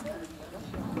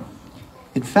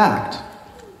 In fact,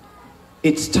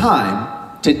 it's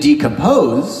time to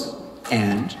decompose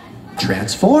and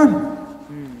transform.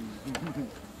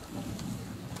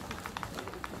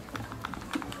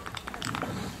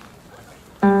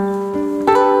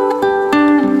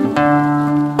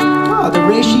 The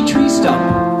reishi tree stump.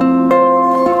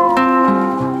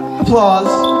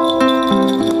 Applause.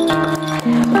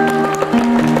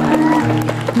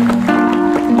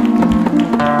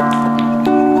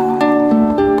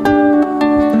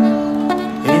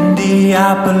 In the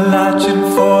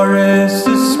Appalachian forest,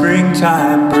 the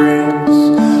springtime brings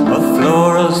a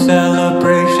floral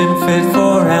celebration fit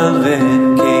for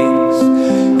elven kings,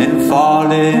 and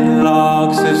fallen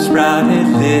logs have sprouted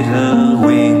little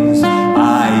wings.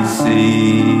 I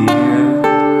see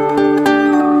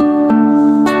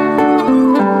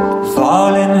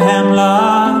fallen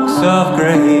hemlocks of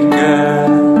great girth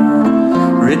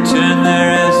return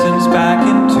their essence back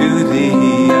into the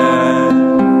earth,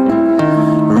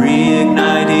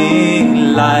 reigniting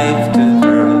life to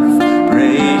earth.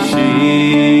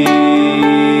 Reishi,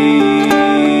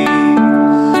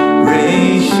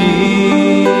 Reishi,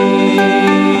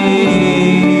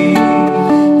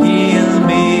 heal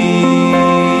me.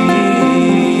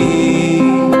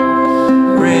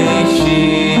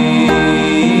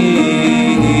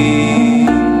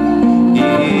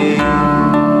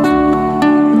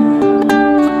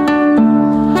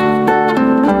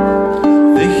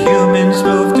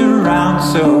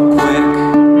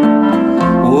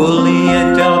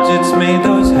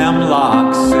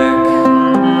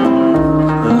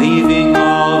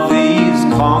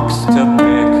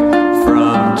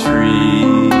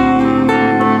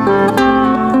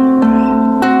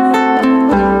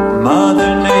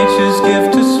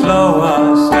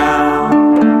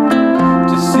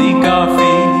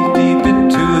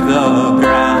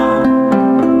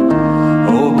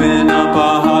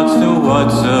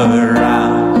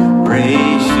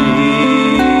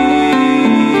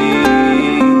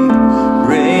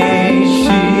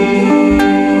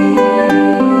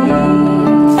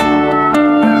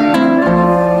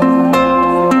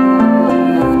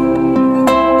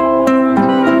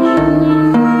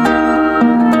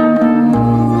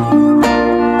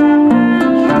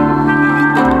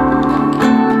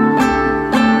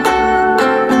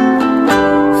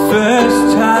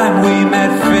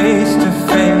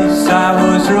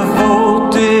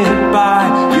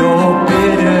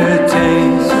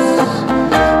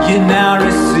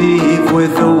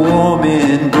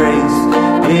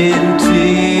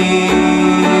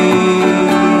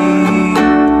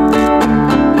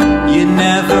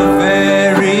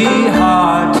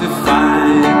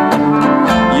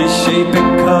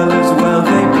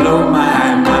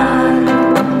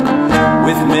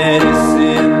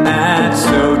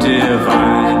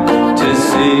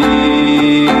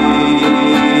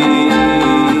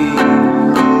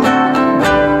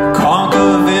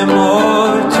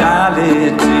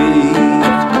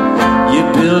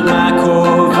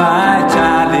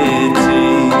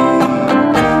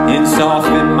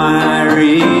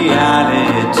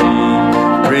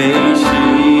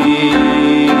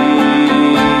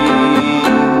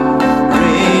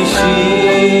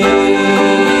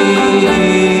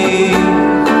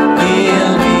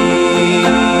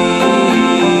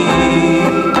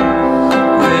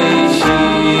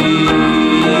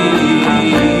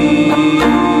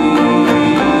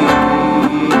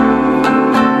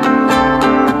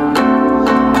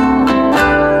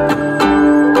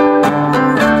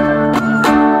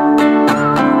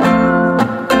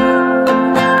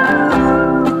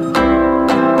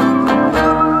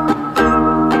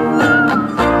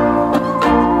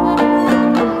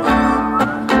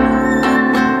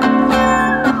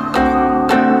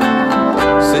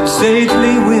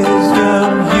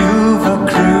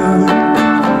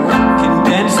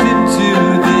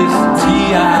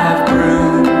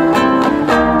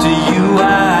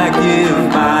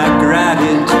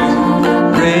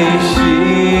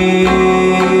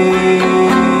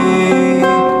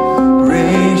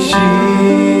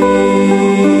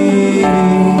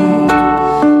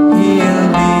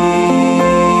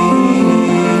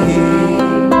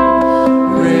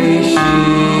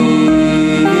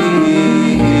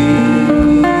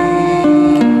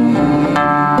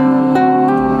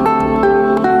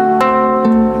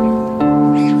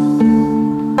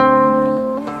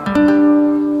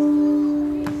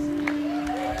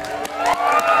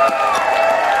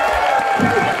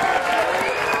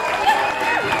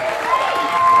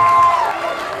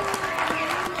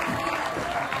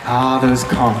 Ah, those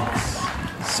conchs.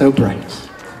 So bright.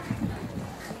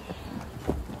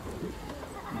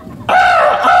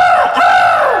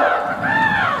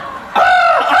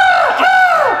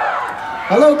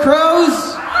 Hello,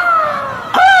 crows!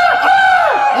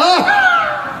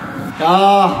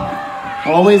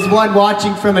 Always one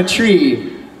watching from a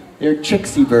tree. They're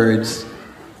tricksy birds.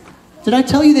 Did I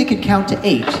tell you they could count to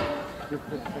 8?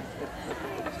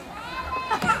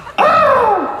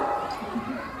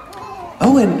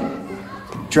 Oh, and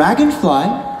Dragonfly,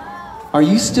 are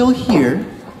you still here?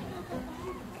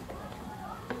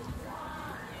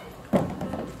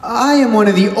 I am one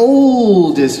of the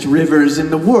oldest rivers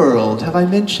in the world. Have I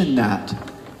mentioned that?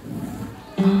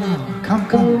 Oh,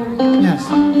 come. Yes.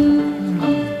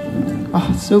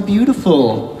 Oh, so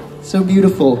beautiful. So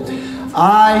beautiful.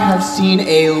 I have seen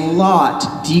a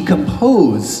lot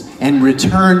decompose and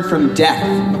return from death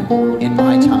in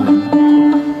my time.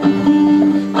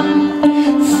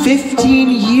 15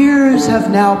 years have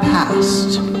now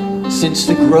passed since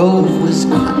the grove was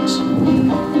cut.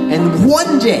 And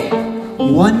one day,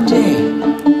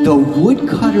 the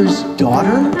woodcutter's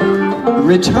daughter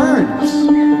returns.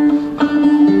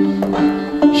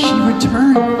 She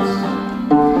returns.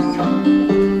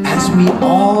 As we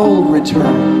all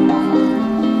return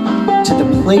to the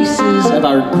places of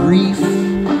our grief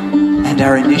and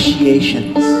our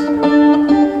initiations.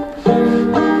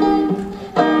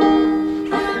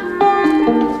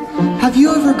 Have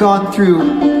you ever gone through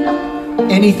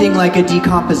anything like a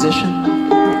decomposition?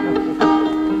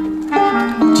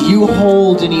 Do you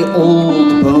hold any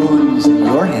old bones in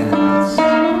your hands?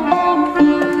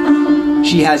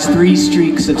 She has 3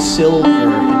 streaks of silver in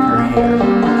her hair.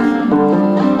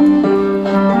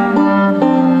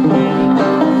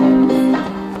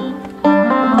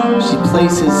 She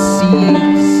places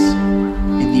seeds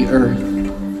in the earth.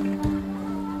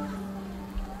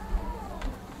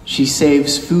 She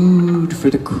saves food for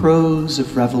the crows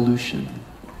of revolution.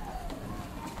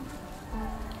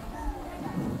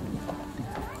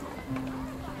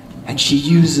 And she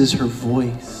uses her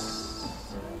voice.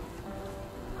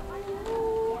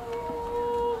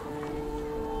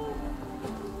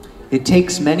 It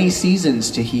takes many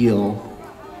seasons to heal.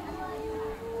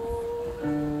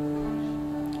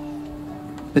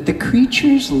 But the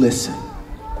creatures listen,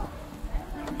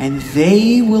 and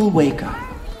they will wake up.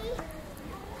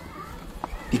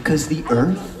 Because the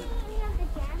earth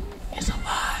is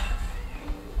alive.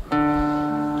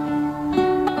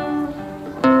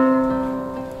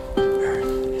 The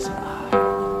earth is alive.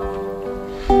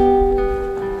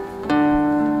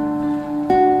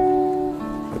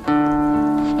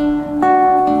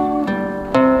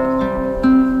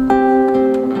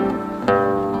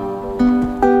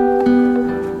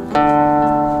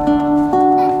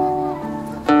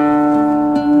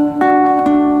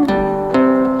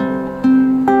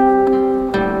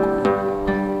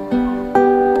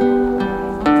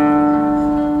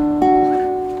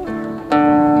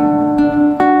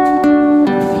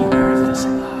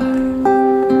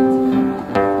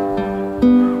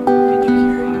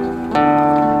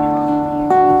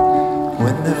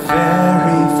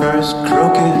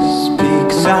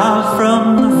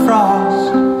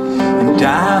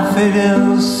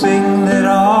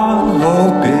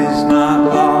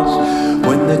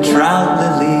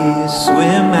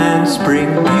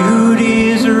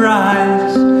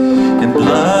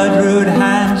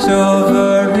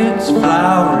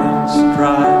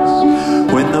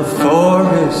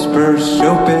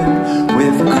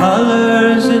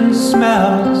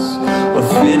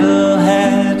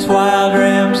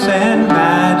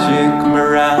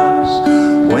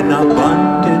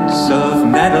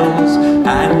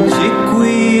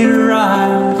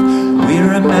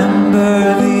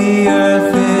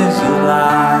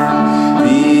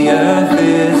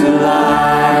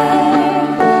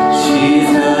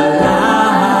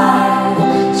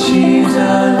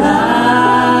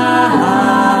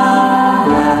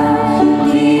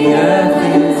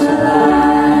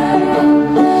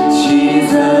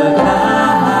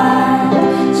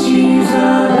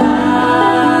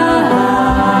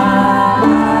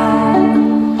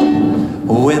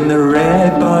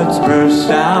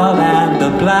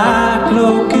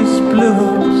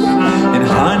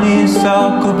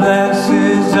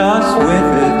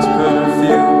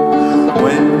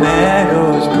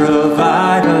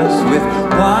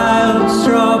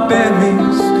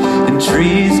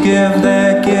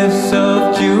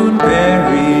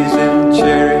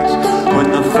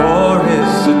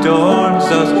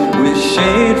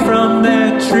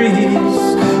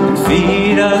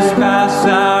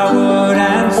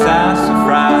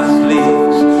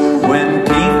 When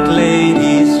pink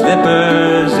lady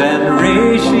slippers and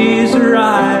reishi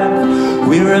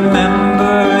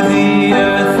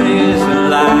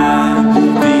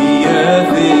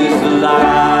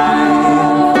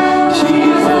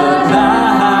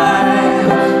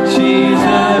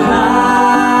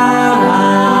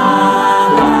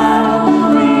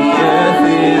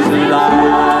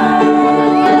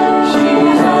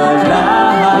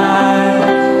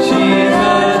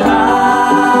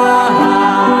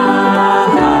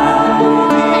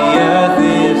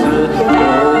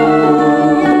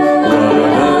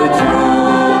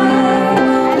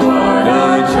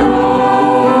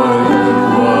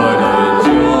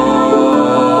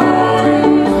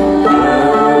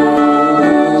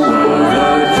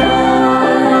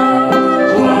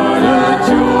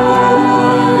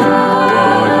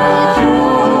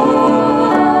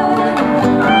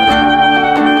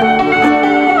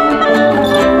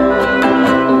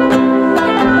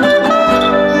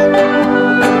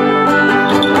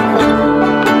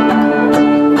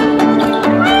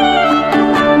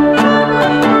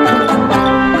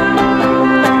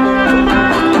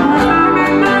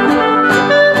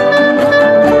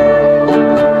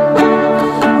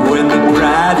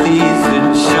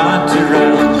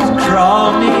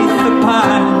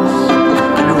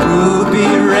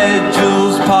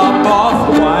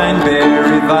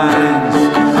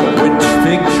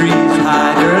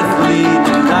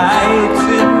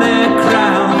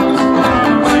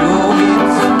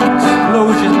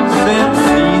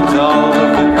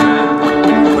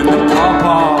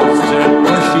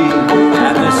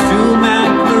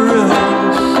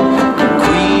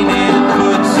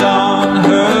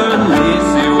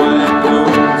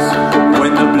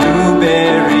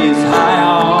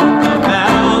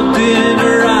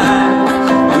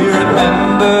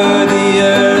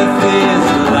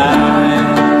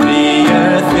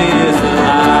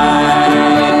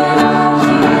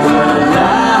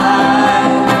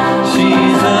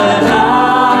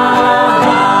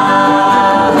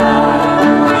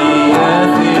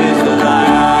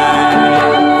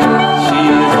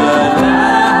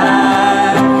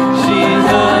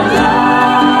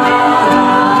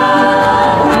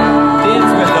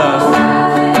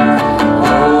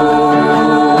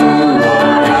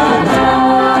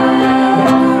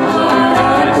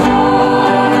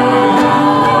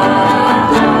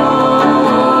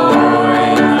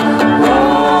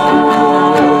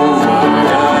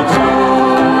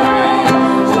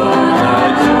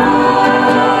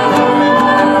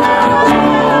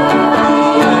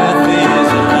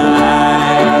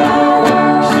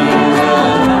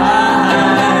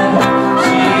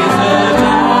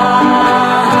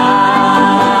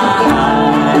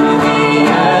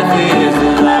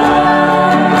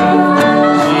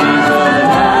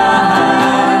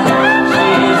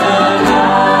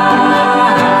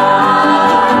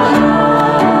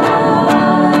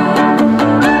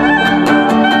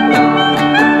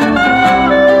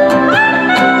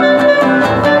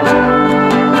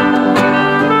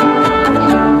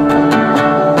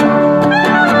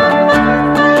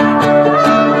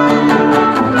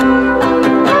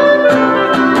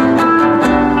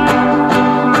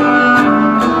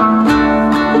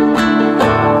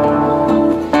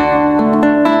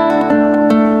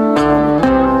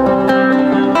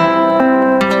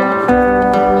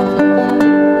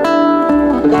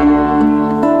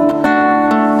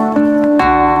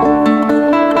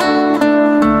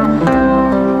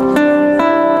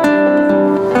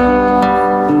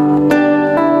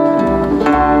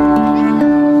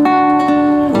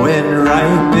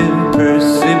pippin,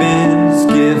 persimmons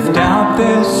gift out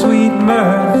their sweet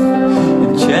mirth,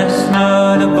 and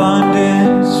chestnut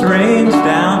abundance rains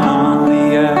down on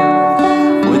the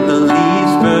earth, with the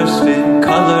leaves burst in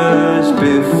colors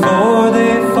before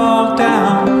they fall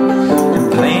down,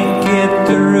 and blanket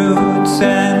the roots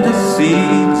and the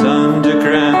seeds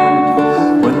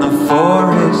underground. When the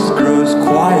forest grows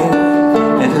quiet,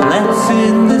 it lets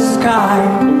in the sky,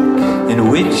 in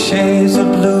which hazel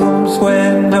blooms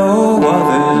when no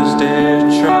others dare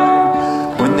try.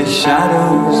 When the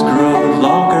shadows grow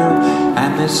longer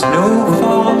and the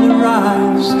snowfall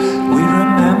arrives, we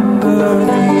remember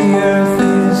the earth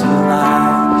is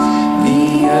alive.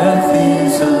 The earth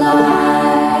is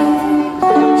alive.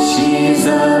 She's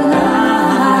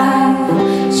alive.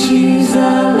 She's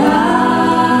alive.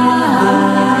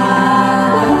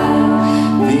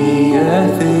 The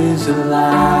earth is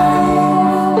alive.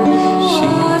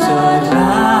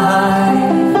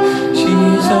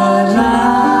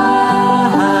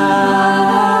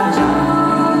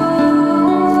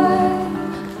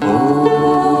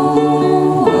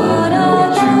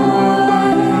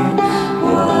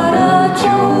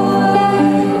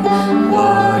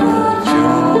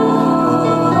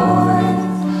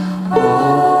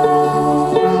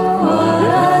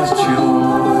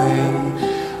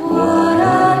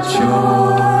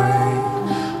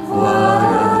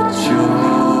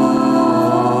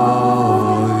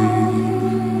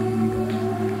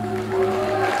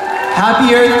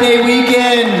 Happy Earth Day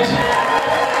weekend!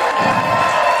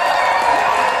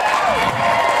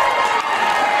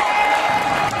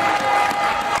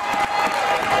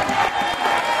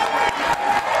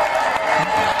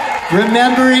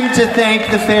 Remembering to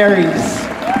thank the fairies.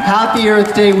 Happy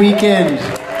Earth Day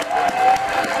weekend.